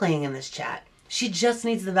game playing in this chat. She just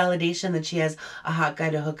needs the validation that she has a hot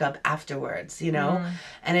guy to hook up afterwards, you know?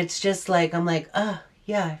 And it's just like, I'm like,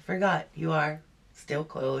 yeah, I forgot. You are still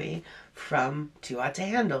Chloe from Too Hot to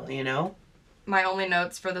Handle, you know? My only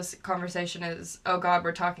notes for this conversation is, oh God,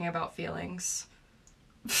 we're talking about feelings.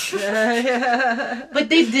 But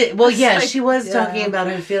they did. Well, yeah, like, she was yeah. talking about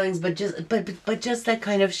her feelings, but just that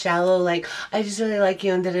kind of shallow, like, I just really like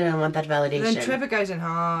you and I want that validation. Then Trevor goes in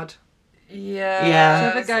hard.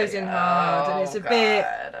 Yeah. Trevor goes in hard, and it's a bit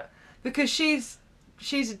God. because she's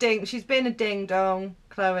been a ding dong,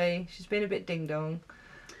 Chloe. She's been a bit ding dong,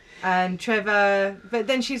 and Trevor. But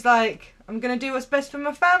then she's like, I'm gonna do what's best for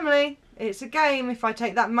my family. It's a game. If I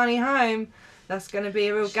take that money home, that's gonna be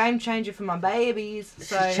a real game changer for my babies.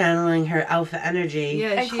 So She's channeling her alpha energy.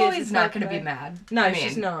 yeah, And she Chloe's is. It's not like going to be that. mad. No, I mean,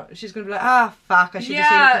 she's not. She's gonna be like, fuck, I should Yeah,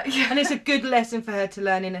 have seen it. yeah. And it's a good lesson for her to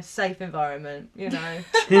learn in a safe environment. You know,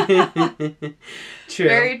 True.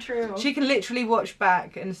 Very true. she can literally watch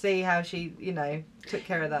back and see how she, took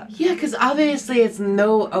care of that. Yeah, because obviously it's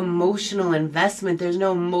no emotional investment. There's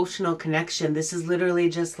no emotional connection. This is literally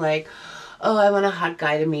just like, oh, I want a hot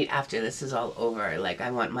guy to meet after this is all over. Like, I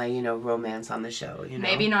want my, romance on the show,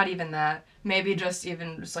 Maybe not even that. Maybe just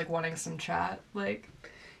like wanting some chat. Like,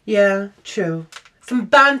 Yeah, true. Some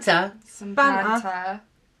banter. some Banter. banter.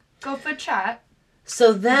 Go for chat.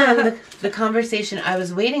 So then the conversation I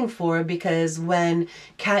was waiting for, because when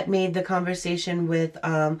Kat made the conversation with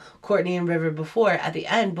Courtney and River before, at the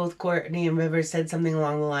end, both Courtney and River said something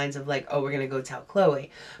along the lines of like, oh, we're going to go tell Chloe.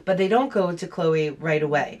 But they don't go to Chloe right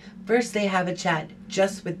away. First, they have a chat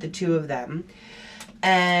just with the two of them.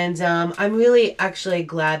 And I'm really actually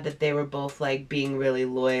glad that they were both like being really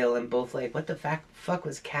loyal and both like, what the fuck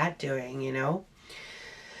was Kat doing, And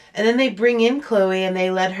then they bring in Chloe and they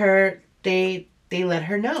let her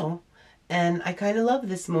know. And I kind of love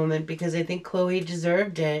this moment because I think Chloe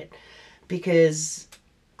deserved it, because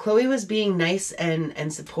Chloe was being nice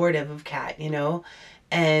and supportive of Kat,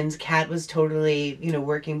 and Kat was totally,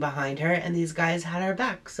 working behind her, and these guys had her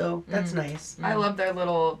back. So that's nice. I love their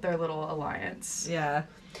little alliance. Yeah.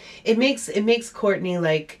 It makes Courtney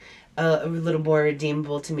like a little more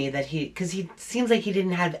redeemable to me, that because he seems like he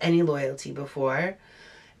didn't have any loyalty before,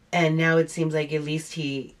 and now it seems like at least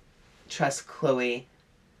he trusts Chloe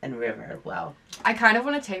and River well. I kind of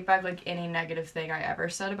want to take back like any negative thing I ever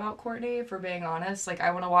said about Courtney, if we're being honest. Like,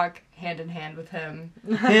 I want to walk hand in hand with him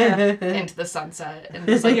into the sunset and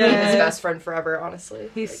just like be his best friend forever, honestly.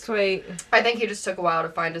 He's sweet. I think he just took a while to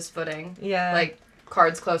find his footing. Yeah. Like,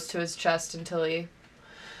 cards close to his chest until he...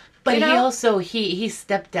 But You he know? also he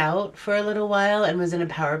stepped out for a little while and was in a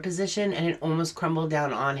power position, and it almost crumbled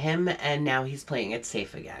down on him, and now he's playing it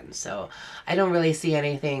safe again. So I don't really see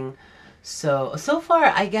anything. So far,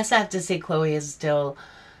 I guess I have to say Chloe is still,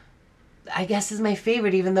 I guess, is my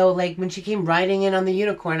favorite, even though like when she came riding in on the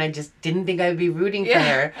unicorn, I just didn't think I'd be rooting for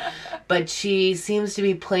her. But she seems to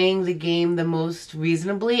be playing the game the most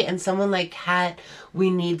reasonably, and someone like Kat,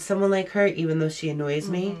 we need someone like her, even though she annoys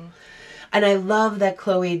me. And I love that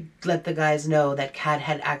Chloe let the guys know that Kat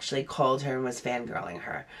had actually called her and was fangirling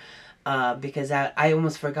her. Because I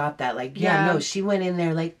almost forgot that. Like, no, she went in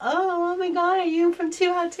there like, oh my God, are you from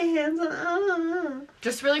Too Hot to Handle?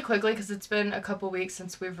 Just really quickly, because it's been a couple weeks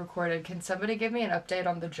since we've recorded, can somebody give me an update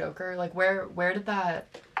on the Joker? Like, where did that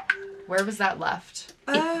Where was that left?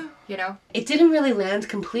 You know? It didn't really land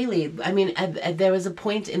completely. I mean, there was a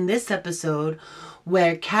point in this episode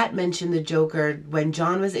where Kat mentioned the Joker when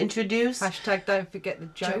John was introduced. Hashtag don't forget the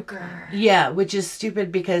Joker. Yeah, which is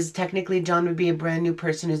stupid because technically John would be a brand new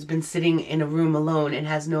person who's been sitting in a room alone and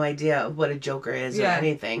has no idea of what a Joker is or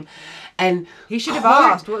anything. And He should have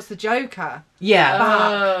asked, what's the Joker? Yeah.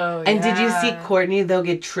 Oh, And did you see Courtney, though,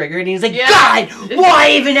 get triggered? And he's like, Yeah. God,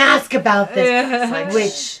 why even ask about this? It's like,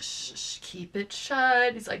 Which, shh, keep it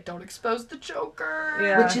shut. He's like, don't expose the Joker.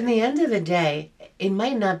 Yeah. which in the end of the day, it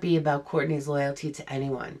might not be about Courtney's loyalty to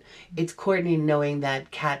anyone. It's Courtney knowing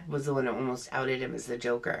that Kat was the one who almost outed him as the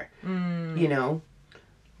Joker. You know?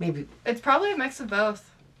 Maybe. It's probably a mix of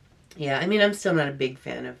both. Yeah, I mean, I'm still not a big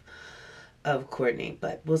fan of Courtney,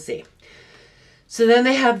 but we'll see. So then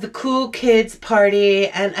they have the cool kids party,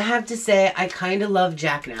 and I have to say, I kind of love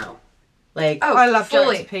Jack now. Like, Oh, I love Jack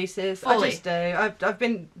fully. to pieces. Fully. I just do. I've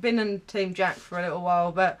been on Team Jack for a little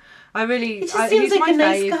while, but I really... he just seems he's like my a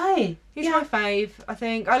nice fave. guy. He's my fave, I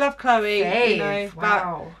think. I love Chloe, you know, Fave.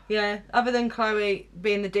 Wow. but yeah, other than Chloe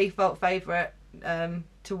being the default favourite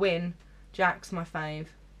to win, Jack's my fave.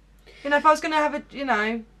 You know, if I was going to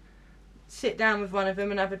have sit down with one of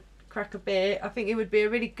them and have a crack a beer, I think it would be a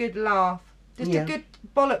really good laugh. Just Yeah. a good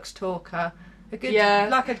bollocks talker. A good, Yeah.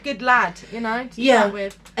 like a good lad, you know, to Yeah. chat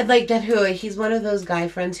with. And like that who he's one of those guy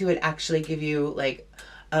friends who would actually give you like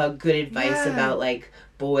good advice Yeah. about like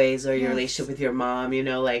boys or your Yes. relationship with your mom, you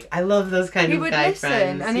know, like I love those kind He of would guy listen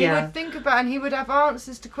friends. and he would think about and he would have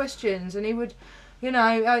answers to questions and he would, you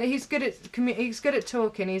know, he's good at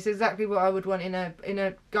talking. He's exactly what I would want in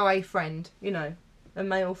a guy friend, you know, a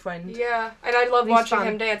male friend. Yeah, and I love He's watching fun.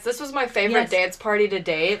 him dance. This was my favorite Yes. dance party to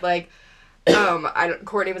date. Like,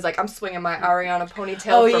 Courtney was like, I'm swinging my Ariana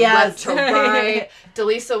ponytail Oh, from yes. left to right.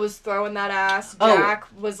 Delisa was throwing that ass. Oh. Jack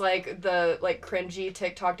was like the cringy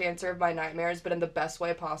TikTok dancer of my nightmares, but in the best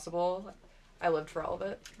way possible. I lived for all of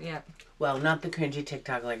it. Yeah. Well, not the cringy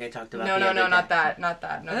TikTok like I talked about. No, the no, other no, day. not that. Not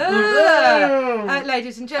that. No.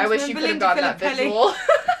 Ladies and I gentlemen, wish you could have Belinda gotten that Filippelli visual.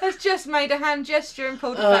 has just made a hand gesture and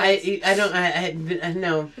pulled Oh, a face. I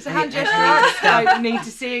no. It's a hand I gesture need to stop. I need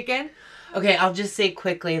to see again. Okay, I'll just say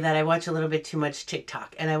quickly that I watch a little bit too much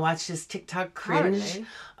TikTok, and I watch this TikTok cringe Apparently.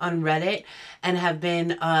 on Reddit, and have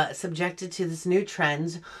been subjected to this new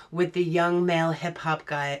trend with the young male hip hop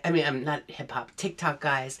guy. I mean, I'm not hip hop, TikTok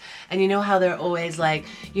guys, and you know how they're always like,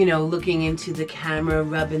 you know, looking into the camera,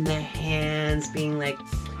 rubbing their hands, being like,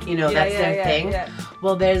 you know, that's their thing. Yeah.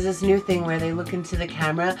 Well, there's this new thing where they look into the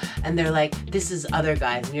camera and they're like, "This is other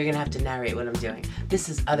guys," and you're gonna have to narrate what I'm doing. This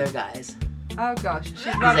is other guys. Oh gosh, she's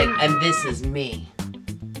He's running. like, and this is me.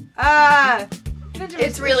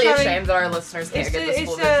 It's really a shame that our listeners can't It's get a- this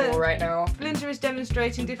full it's a- visual right now. Linda is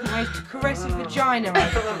demonstrating different ways to caress a vagina,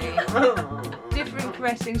 actually. Different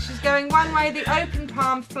caressing. She's going one way, the open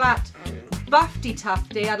palm flat, bufty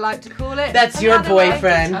tufty, I'd like to call it. That's your Another way-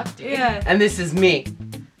 boyfriend. Yeah. And this is me.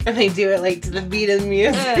 And they do it like to the beat of the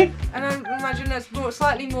Yeah. music. And I imagine that's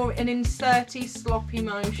slightly more an inserty, sloppy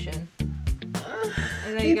motion.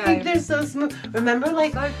 And there you go. think they're so smooth. Remember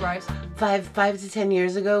like So gross. 5 to 10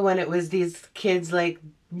 years ago when it was these kids like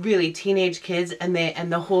really teenage kids and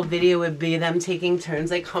the whole video would be them taking turns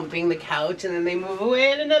like humping the couch and then they move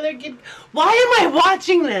away and another kid. Why am I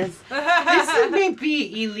watching this? This may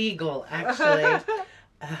be illegal actually.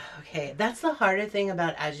 Okay, that's the harder thing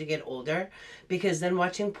about as you get older, because then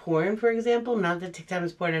watching porn, for example, not that TikTok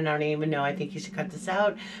is porn and I don't even know, I think you should cut this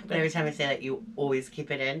out, but every time I say that, you always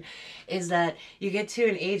keep it in, is that you get to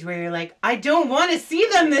an age where you're like, I don't want to see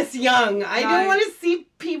them this young. I don't No. want to see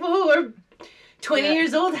people who are 20 Yeah.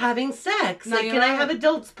 years old having sex. No, like, you're can I right. have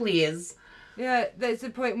adults, please? Yeah, there's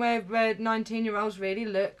the point where 19-year-olds really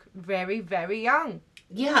look very, very young.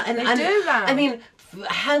 Yeah, and They do that. I mean,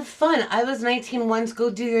 have fun. I was 19 once. Go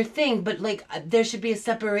do your thing. But like, there should be a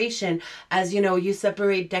separation, as you know, you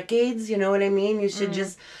separate decades. You know what I mean? You should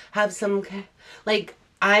just have some, like,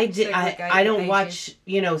 I did. I Segregated don't ages. watch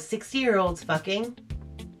 60-year-olds fucking.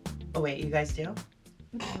 Oh wait, you guys do?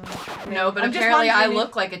 No, but I'm just apparently I wondering-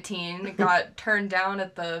 look like a teen. Got turned down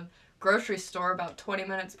at the grocery store about 20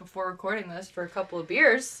 minutes before recording this for a couple of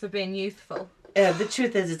beers. For being youthful. The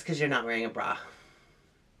truth is, it's because you're not wearing a bra.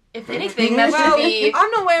 If anything, that Well, should be.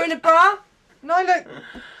 I'm not wearing a bra. And I look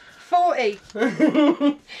 40.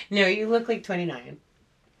 No, you look like 29.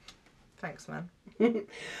 Thanks, man.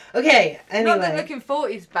 Okay. Not that Anyway, looking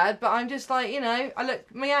 40 is bad, but I'm just like, you know, I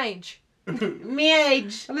look my age. me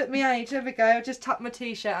age. I look my age. There we go. I just tuck my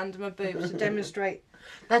t-shirt under my boobs to demonstrate.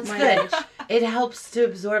 That's My good. age. It helps to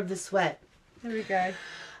absorb the sweat. There we go.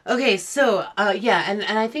 Okay, so yeah,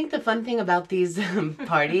 and I think the fun thing about these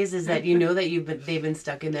parties is that you know that they've been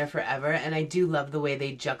stuck in there forever, and I do love the way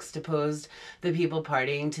they juxtaposed the people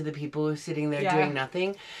partying to the people who are sitting there doing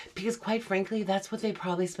nothing, because quite frankly, that's what they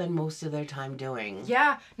probably spend most of their time doing.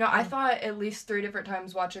 Yeah. No, I thought at least 3 different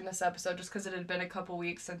times watching this episode just because it had been a couple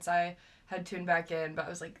weeks since I had tuned back in, but I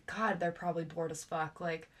was like, God, they're probably bored as fuck.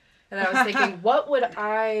 Like, and I was thinking, what would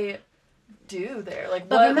I do there? Like,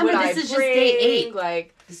 But what remember, would this I is just bring? day 8.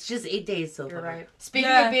 Like, It's just 8 days so you're far. right. Speaking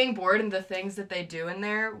of being bored and the things that they do in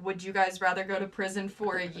there, would you guys rather go to prison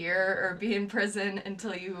for a year or be in prison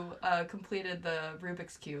until you completed the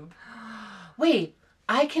Rubik's Cube? Wait,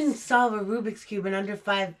 I can solve a Rubik's Cube in under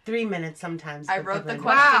 3 minutes sometimes. I wrote the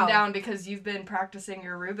question down because you've been practicing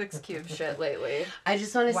your Rubik's Cube shit lately. I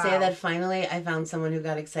just want to say that finally I found someone who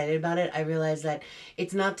got excited about it. I realized that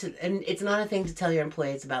it's not a thing to tell your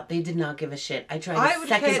employees about. They did not give a shit. I tried I a would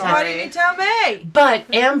second care. time. Why didn't you tell me? But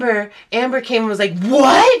Amber came and was like,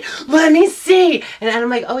 "What? Let me see." And I'm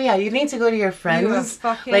like, "Oh yeah, you need to go to your friends.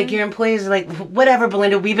 fucking- Like your employees are like, whatever,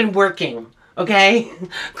 Belinda. We've been working. Okay,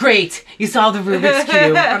 great. You solved the Rubik's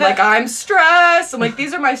Cube." I'm like, I'm stressed. I'm like,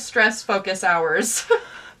 these are my stress focus hours.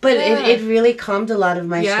 But it really calmed a lot of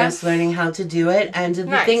my Yes. stress learning how to do it. And the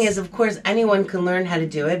Nice. thing is, of course, anyone can learn how to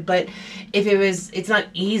do it. But if it's not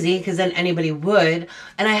easy because then anybody would.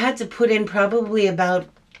 And I had to put in probably about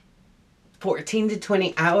 14 to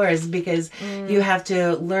 20 hours because you have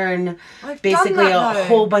to learn basically done that, a though.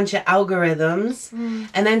 whole bunch of algorithms.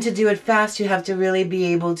 And then to do it fast, you have to really be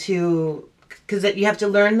able to... Because you have to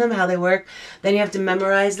learn them, how they work. Then you have to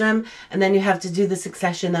memorize them. And then you have to do the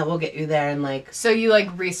succession that will get you there in like... So you like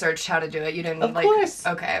researched how to do it. You didn't Of like. course.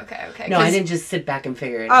 Okay. No, I 'Cause didn't just sit back and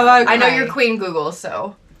figure it Oh, out. okay. I know you're Queen Google,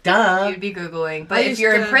 so Duh. you'd be Googling. But I if used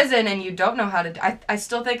you're in to- prison and you don't know how to, I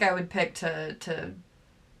still think I would pick to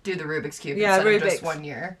do the Rubik's Cube Yeah, instead of just Rubik's. 1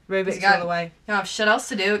 year. Rubik's You got- all the way. You don't have shit else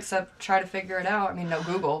to do except try to figure it out. I mean, no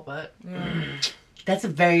Google, but That's a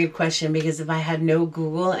very good question because if I had no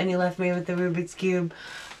Google and you left me with the Rubik's Cube,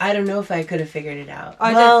 I don't know if I could have figured it out.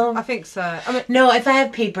 I think so. I mean, No, if I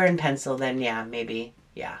have paper and pencil, then yeah, maybe.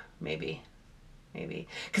 Yeah, maybe.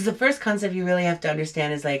 Because the first concept you really have to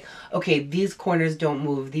understand is like, okay, these corners don't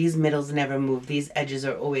move, these middles never move, these edges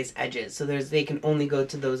are always edges. So they can only go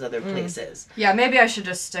to those other places. yeah, maybe I should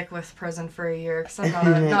just stick with prison for a year because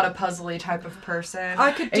I'm not a puzzly type of person.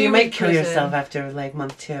 I could And do you might with kill prison. yourself after like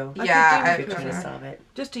month 2. I could Yeah, do if with you're trying to prison. solve it.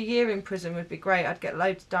 Just a year in prison would be great. I'd get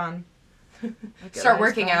loads done. I'd get Start loads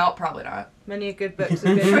working done. out, probably not. Many a good books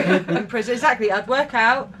have been written in prison. Exactly. I'd work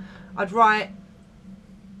out. I'd write.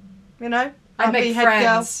 You know. I'd be make head girl.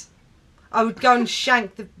 friends. I would go and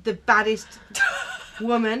shank the baddest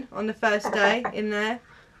woman on the first day in there.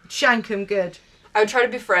 Shank them good. I would try to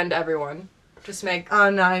befriend everyone. Just make. Oh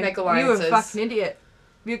no. Make You're alliances. a fucking idiot.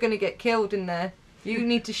 You're going to get killed in there. You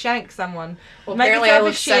need to shank someone. Well, Make apparently I yourself a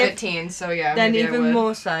look shiv, 17, so yeah. Then maybe I even would.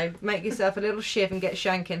 more so. Make yourself a little shiv and get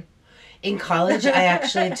shanking. In college, I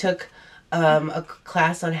actually took a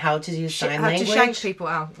class on how to do sign How to language. shank people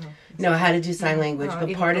out. No, how to do sign language. Oh, But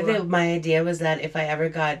even part of cooler. it, my idea was that if I ever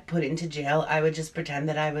got put into jail, I would just pretend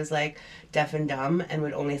that I was like deaf and dumb and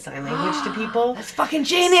would only sign language to people. That's fucking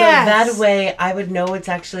So genius. that way I would know what's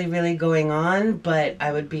actually really going on, but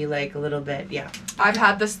I would be like a little bit, yeah. I've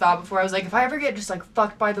had this thought before. I was like, if I ever get just like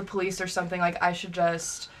fucked by the police or something, like I should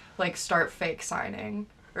just like start fake signing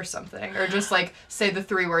or something, or just like say the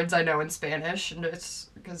 3 words I know in Spanish, and it's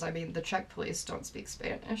because I mean the Czech police don't speak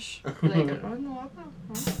Spanish. They go, "Oh, no,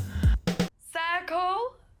 no."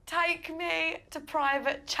 Circle, take me to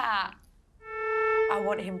private chat. I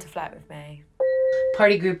want him to flirt with me.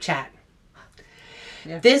 Party group chat.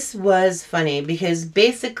 Yeah. This was funny because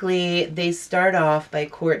basically they start off by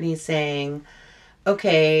Courtney saying,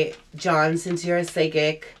 okay, John, since you're a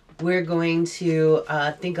psychic, we're going to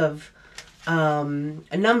think of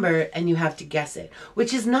a number and you have to guess it,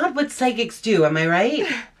 which is not what psychics do. Am I right?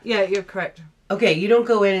 Yeah, you're correct. Okay, you don't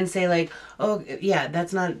go in and say like, oh, yeah,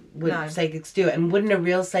 that's not what No. psychics do. And wouldn't a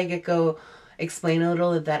real psychic go explain a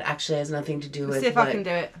little that that actually has nothing to do with See if what... I can do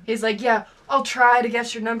it. He's like, yeah, I'll try to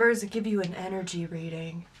guess your numbers and give you an energy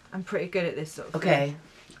reading. I'm pretty good at this sort of Okay, thing.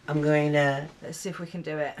 I'm going to... Let's see if we can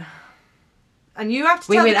do it. And you have to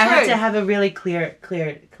Wait, tell I the have truth. to have a really clear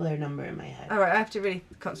number in my head. All right, I have to really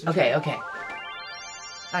concentrate. Okay.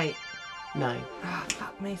 8. 9. Ah,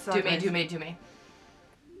 fuck me, Do me, sideways. do me.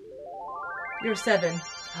 You're a 7.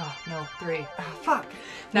 Oh, no, 3. Ah, fuck.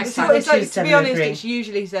 Next It's time. al- it's like, Choose to 7 be or honest, 3. it's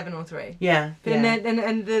usually 7 or 3. Yeah. And yeah. then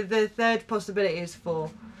and the third possibility is 4,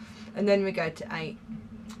 and then we go to 8.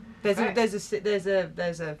 There's Right.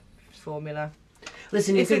 a formula.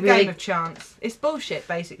 Listen, you It's a could game really of chance. It's bullshit,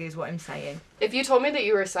 basically, is what I'm saying. If you told me that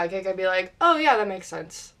you were psychic, I'd be like, oh yeah, that makes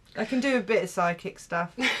sense. I can do a bit of psychic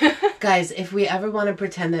stuff. Guys, if we ever want to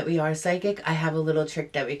pretend that we are psychic, I have a little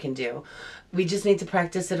trick that we can do. We just need to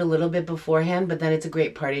practice it a little bit beforehand, but then it's a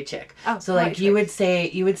great party trick. Oh, so like party you would say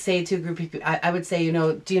to a group of people, I would say, you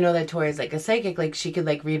know, do you know that Tori's like a psychic? Like she could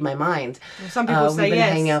like read my mind. Some people say we've been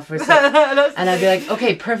yes. hanging out for and I'd be like,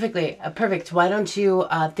 okay, perfect. Why don't you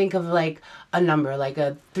think of like a number, like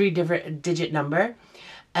a 3-digit number?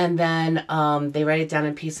 And then they write it down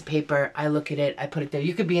on a piece of paper. I look at it. I put it there.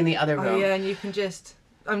 You could be in the other room. Oh yeah, and you can just...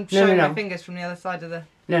 I'm showing no. my fingers from the other side of the...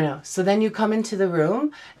 No. So then you come into the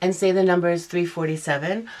room and say the number is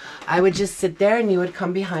 347. I would just sit there and you would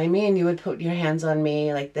come behind me and you would put your hands on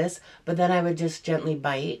me like this. But then I would just gently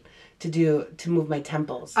bite to move my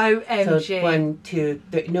temples. OMG. So 1, 2,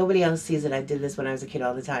 3. Nobody else sees it. I did this when I was a kid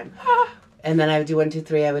all the time. And then I would do 1, 2,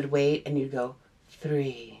 3. I would wait and you'd go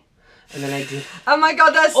 3. And then I do. Oh my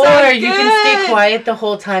god, that's so Or good! you can stay quiet the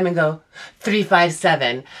whole time and go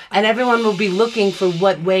 357, and everyone will be looking for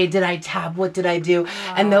what way did I tap, what did I do,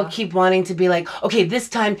 and they'll keep wanting to be like, okay, this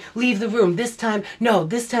time leave the room, this time no,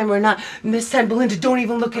 this time we're not, and this time Belinda, don't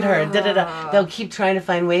even look at her. Da da da. They'll keep trying to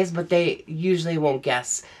find ways, but they usually won't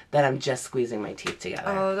guess that I'm just squeezing my teeth together.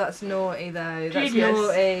 Oh, that's naughty though. That's Genius.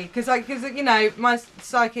 naughty. Because you know, my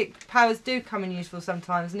psychic powers do come in useful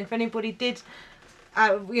sometimes, and if anybody did,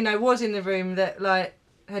 was in the room that like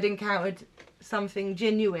had encountered something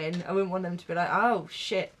genuine, I wouldn't want them to be like, oh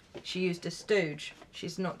shit, she used a stooge.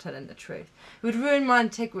 She's not telling the truth. It would ruin my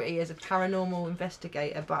integrity as a paranormal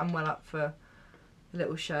investigator, but I'm well up for a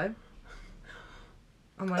little show.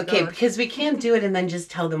 Oh my Okay, god. because we can't do it and then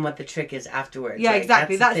just tell them what the trick is afterwards. Yeah, right?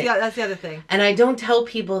 exactly. That's the thing. That's the other thing. And I don't tell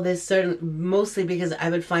people this mostly because I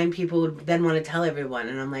would find people would then want to tell everyone,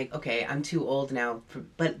 and I'm like, okay, I'm too old now.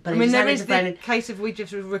 But I mean, just there had is to find the it case of we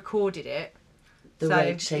just recorded it. the So,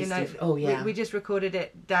 right chase. Oh yeah. we just recorded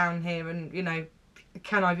it down here, and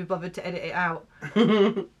can I be bothered to edit it out?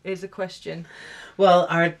 Is a question. Well,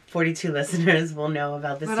 our 42 listeners will know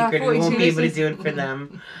about the But our secret. We won't 42 be able to listeners- do it for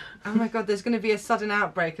them. Oh my god, there's going to be a sudden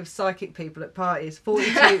outbreak of psychic people at parties.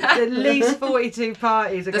 42, at least 42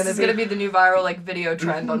 parties are This going is to be. going to be the new viral like video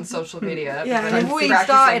trend on social media. Yeah, and Everyone's we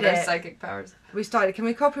practicing started their it. psychic powers. We started. Can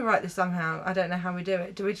we copyright this somehow? I don't know how we do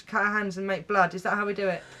it. Do we just cut our hands and make blood? Is that how we do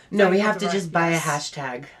it? No, So we have to copyright? just buy Yes. a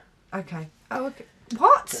hashtag. Okay. Oh, okay.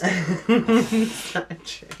 What? It's not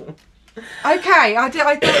true. Okay, I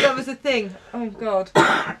thought that was a thing. Oh god.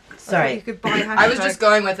 I Sorry. thought you could buy hashtags. I was just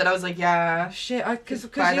going with it. I was like, yeah. Shit, because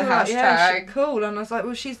Buy you the were like, yeah, hashtag. shit, cool, and I was like,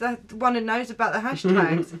 well, she's the one who knows about the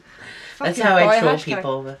hashtags. That's Fucking how buy I a troll hashtag.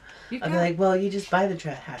 people. You I'll be can. like, well, you just buy the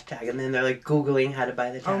hashtag, and then they're like Googling how to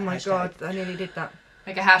buy the hashtag. Oh my god, I nearly did that.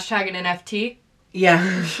 Like a hashtag and NFT.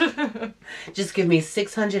 Yeah. Just give me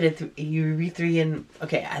 600 urethrian.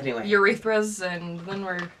 Okay, anyway. Urethras, and then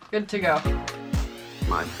we're good to go.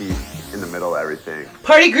 My feet in the middle of everything.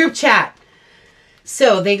 Party group chat.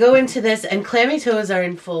 So they go into this, and Clammy Toes are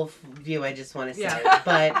in full view. I just want to say, Yeah.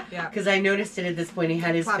 but Yeah. because I noticed it at this point, he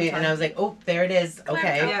had his Clam face, time. and I was like, oh, there it is.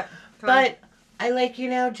 Okay, Yeah. but I like you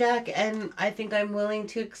now, Jack, and I think I'm willing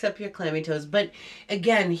to accept your Clammy Toes. But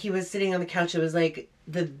again, he was sitting on the couch. It was like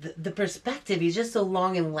the perspective. He's just so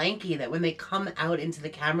long and lanky that when they come out into the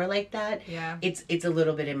camera like that, Yeah. it's a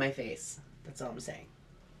little bit in my face. That's all I'm saying.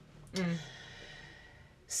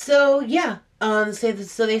 So yeah,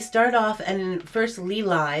 so they start off, and first Lee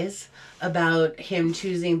lies about him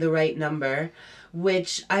choosing the right number,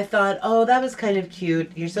 which I thought, oh, that was kind of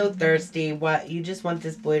cute. You're so thirsty. What? You just want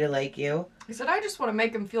this boy to like you? He said, I just want to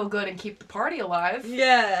make him feel good and keep the party alive.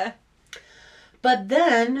 Yeah. But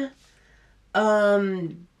then,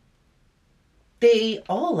 they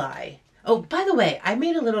all lie. Oh, by the way, I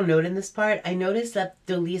made a little note in this part. I noticed that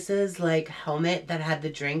Delisa's like helmet that had the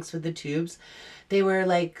drinks with the tubes, they were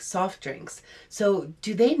like soft drinks. So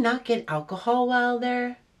do they not get alcohol while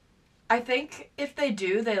they're... I think if they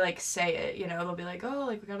do, they like say it, they'll be like, oh,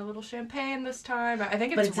 like we got a little champagne this time. I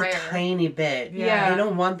think But it's it's rare. a tiny bit. Yeah. They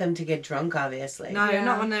don't want them to get drunk, obviously. No, Yeah.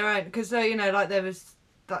 not on their own. Because, like there was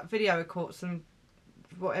that video I caught some,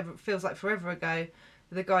 whatever, it feels like forever ago,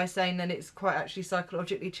 the guy saying that it's quite actually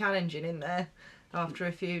psychologically challenging in there. After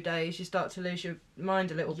a few days, you start to lose your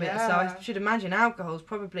mind a little bit. So I Yeah. should imagine alcohol's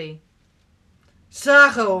probably...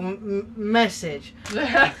 Circle message.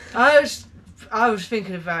 I was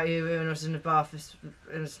thinking about you when I was in the bath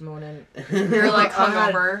this morning. You're like I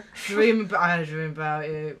had hungover. I had a dream about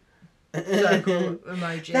you. Circle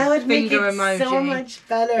emoji. That would make it Finger emoji. so much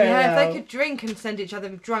better. Yeah, if though. they could drink and send each other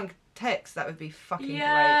drunk texts, that would be fucking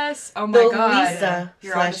Yes. Oh my The god. Lisa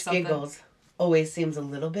You're onto slash something. giggles. always seems a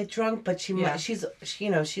little bit drunk, but Yeah. she's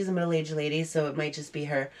a middle-aged lady, so it might just be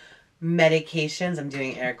her medications. I'm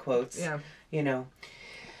doing air quotes. Yeah. You know.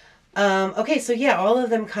 Okay, so yeah, all of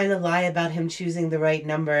them kind of lie about him choosing the right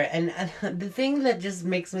number. And the thing that just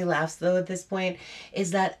makes me laugh, though, at this point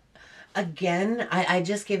is that, again, I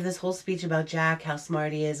just gave this whole speech about Jack, how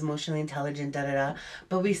smart he is, emotionally intelligent, da-da-da.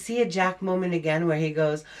 But we see a Jack moment again where he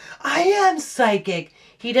goes, I am psychic.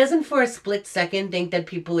 He doesn't for a split second think that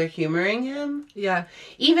people are humoring him. Yeah.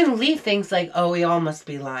 Even Lee thinks like, oh, we all must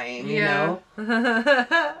be lying, you know?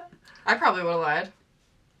 I probably would have lied.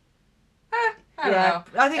 I don't know.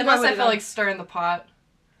 I think Unless I would've feel done. like stirring the pot.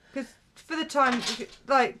 Because for the time,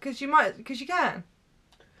 like, because you can.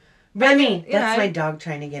 Remy, You that's know, my dog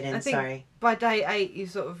trying to get in, I think sorry. by day 8 you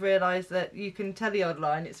sort of realise that you can tell the odd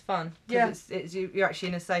lie and it's fun. 'Cause Yeah. you're actually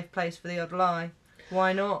in a safe place for the odd lie.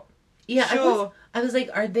 Why not? Yeah, Sure. I was like,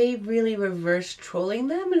 are they really reverse trolling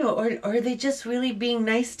them? Or are they just really being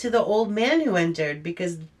nice to the old man who entered?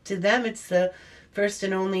 Because to them, it's the first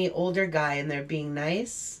and only older guy and they're being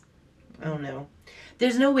nice. I don't know.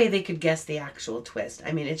 There's no way they could guess the actual twist.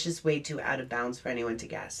 I mean, it's just way too out of bounds for anyone to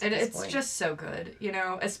guess. And at this it's point. just so good, you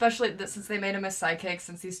know, especially since they made him a psychic,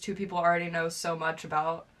 since these two people already know so much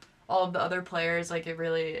about all of the other players, like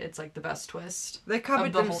it's like the best twist They covered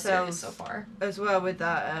of the whole series themselves so far. as well with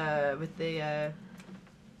that, with the,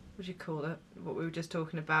 what do you call it? What we were just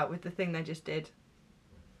talking about with the thing they just did.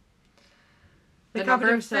 They The covered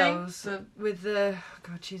number thing? themselves with the,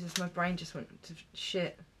 God, Jesus, my brain just went to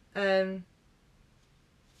shit.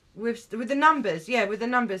 With the numbers,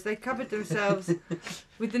 they covered themselves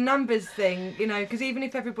with the numbers thing, you know, because even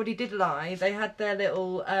if everybody did lie, they had their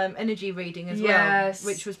little energy reading as Yes.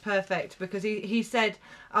 well, which was perfect because he said,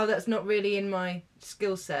 oh, that's not really in my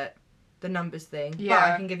skill set, the numbers thing, but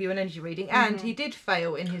Yeah. I can give you an energy reading, and he did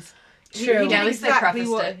fail in his. True. He Yeah, did at least they exactly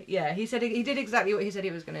prefaced what. it. Yeah, he said he did exactly what he said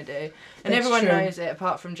he was going to do, and That's everyone true. knows it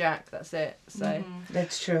apart from Jack. That's it. So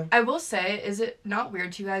That's true. I will say, is it not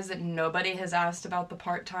weird to you guys that nobody has asked about the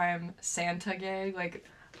part-time Santa gig? Like,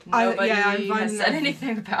 nobody I'm finding has said that-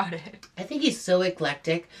 anything about it. I think he's so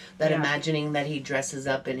eclectic that Yeah. imagining that he dresses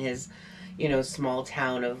up in his, small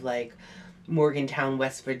town of like Morgantown,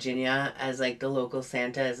 West Virginia as like the local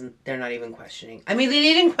Santa isn't, they're not even questioning. I mean, they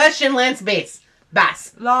didn't question Lance Bass.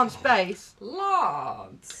 Lance Bass.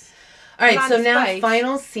 Lance. All right, so Lance now Bass.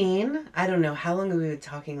 final scene. I don't know how long have we been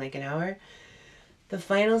talking, like an hour. The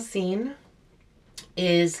final scene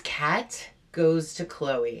is Kat goes to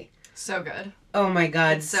Chloe. So good. Oh my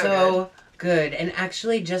god, It's so so good. And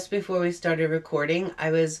actually, just before we started recording,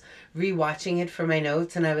 I was rewatching it for my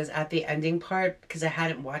notes, and I was at the ending part because I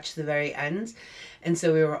hadn't watched the very end. And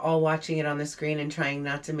so we were all watching it on the screen and trying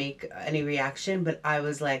not to make any reaction, but I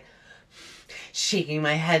was like shaking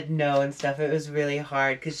my head no and stuff. It was really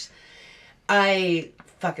hard because I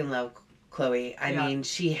fucking love Chloe. I Yeah. mean,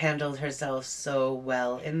 she handled herself so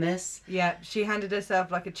well in this. Yeah, she handled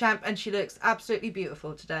herself like a champ, and she looks absolutely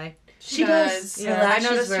beautiful today. She does. Yeah, Her I lashes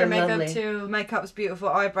noticed were her makeup lovely. too. Makeup's beautiful,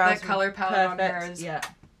 eyebrows. That color palette on perfect. her is Yeah,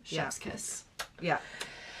 chef's kiss. yeah.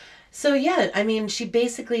 So yeah, I mean, she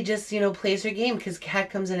basically just, plays her game because Kat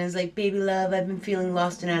comes in and is like, baby love, I've been feeling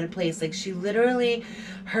lost and out of place. Like, she literally,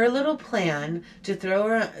 her little plan to throw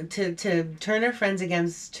her, to turn her friends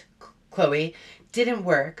against Chloe didn't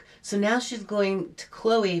work. So now she's going to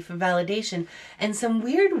Chloe for validation. And some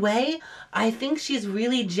weird way, I think she's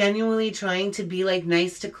really genuinely trying to be like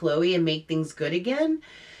nice to Chloe and make things good again.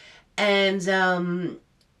 And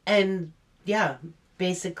yeah,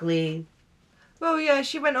 basically... Well, yeah,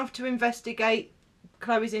 she went off to investigate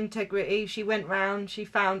Chloe's integrity. She went round, she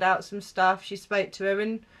found out some stuff, she spoke to her,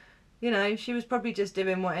 and, she was probably just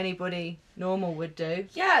doing what anybody normal would do.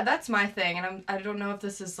 Yeah, that's my thing, and I don't know if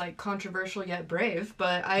this is like controversial yet brave,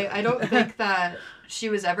 but I don't think that she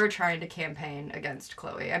was ever trying to campaign against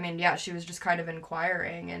Chloe. I mean, yeah, she was just kind of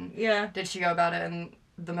inquiring, and Yeah. did she go about it in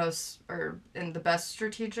in the best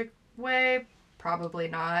strategic way? Probably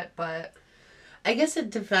not, but I guess it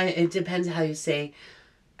depends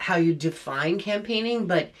how you define campaigning,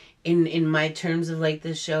 but in my terms of like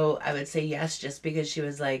the show, I would say yes, just because she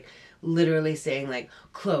was like literally saying like,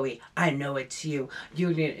 Chloe, I know it's you.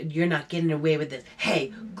 You're not getting away with this.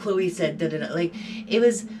 Hey, Chloe said da da da. Like, it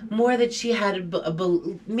was more that she had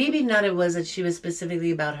maybe not it was that she was specifically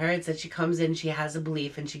about her. It's that she comes in, she has a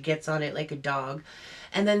belief, and she gets on it like a dog.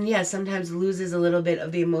 And then, yeah, sometimes loses a little bit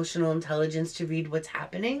of the emotional intelligence to read what's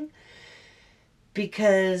happening.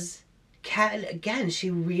 Because Kat, again, she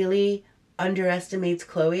really underestimates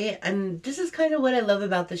Chloe. And this is kind of what I love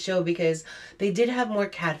about the show, because they did have more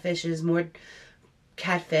catfish. I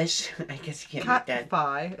guess you can't make that. Cat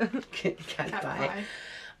pie. Cat pie.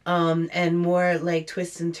 and more like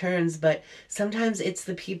twists and turns, but sometimes it's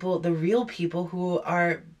the people, the real people, who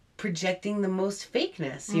are projecting the most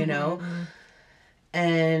fakeness, you know?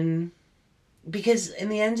 And because in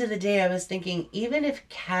the end of the day, I was thinking, even if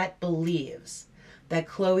Kat believes that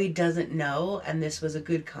Chloe doesn't know and this was a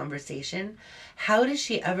good conversation, how does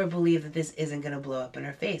she ever believe that this isn't going to blow up in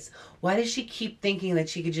her face? Why does she keep thinking that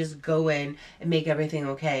she could just go in and make everything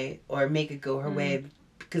okay or make it go her way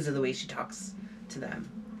because of the way she talks to them?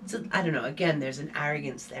 So I don't know. Again, there's an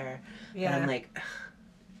arrogance there. Yeah. And I'm like, ugh.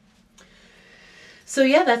 So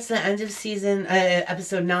yeah, that's the end of season,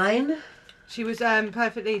 episode 9. She was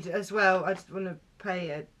perfectly as well. I just want to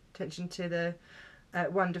pay attention to the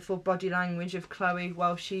wonderful body language of Chloe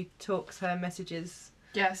while she talks her messages.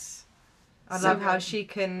 Yes. I So love how good. she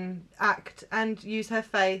can act and use her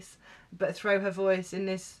face, but throw her voice in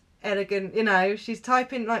this elegant, you know, she's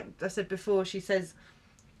typing, like I said before, she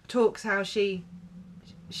talks how she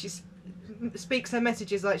speaks her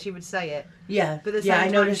messages like she would say it. Yeah. But at the yeah, same I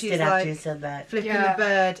time, noticed she's it after like you said that. Flipping Yeah. the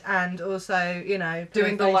bird and also, you know,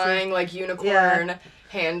 Doing the faces. lying, like, unicorn Yeah.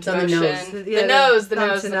 hand On the motion. nose. Yeah, The nose, the thumb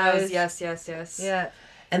nose, to the nose. nose. Yes, yes, yes. Yeah.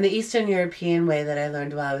 And the Eastern European way that I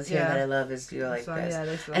learned while I was here Yeah. that I love is you go like So, this. yeah,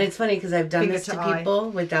 this one. And it's funny because I've done Finger this to to eye. people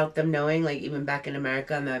without them knowing, like even back in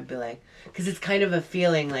America, and I'd be like, because it's kind of a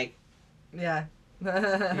feeling like, Yeah. you're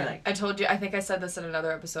like, I told you, I think I said this in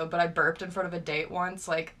another episode, but I burped in front of a date once,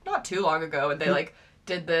 like, not too long ago, and they, like,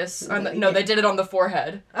 did this. No, they did it on the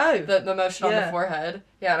forehead. Oh. The motion on Yeah. the forehead.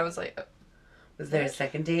 Yeah, and I was like, was there a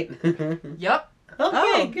second date? yep. Okay,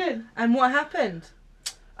 Oh. good. And what happened?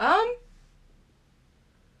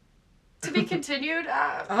 To be continued.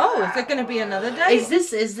 Oh, is there going to be another day? Is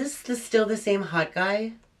this still the same hot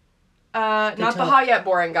guy? Not the tell- hot yet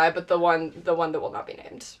boring guy, but the one that will not be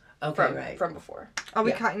named. Okay, From before. Are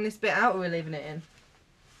we Yeah. cutting this bit out or are we leaving it in?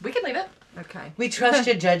 We can leave it. Okay. We trust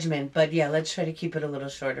your judgment, but yeah, let's try to keep it a little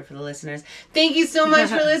shorter for the listeners. Thank you so much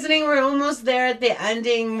for listening. We're almost there at the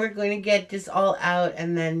ending. We're going to get this all out,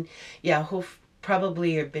 and then, yeah,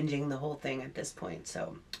 probably you're binging the whole thing at this point.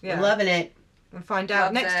 So, Yeah. we're loving it. We'll find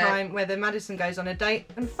out Loves next it. time whether Madison goes on a date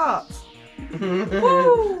and farts.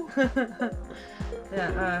 Woo!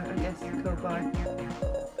 Yeah, I guess. Cool, bye.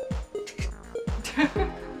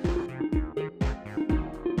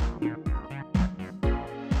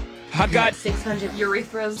 I got 600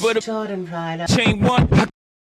 Urethras. For the Jordan Pride. chain one. I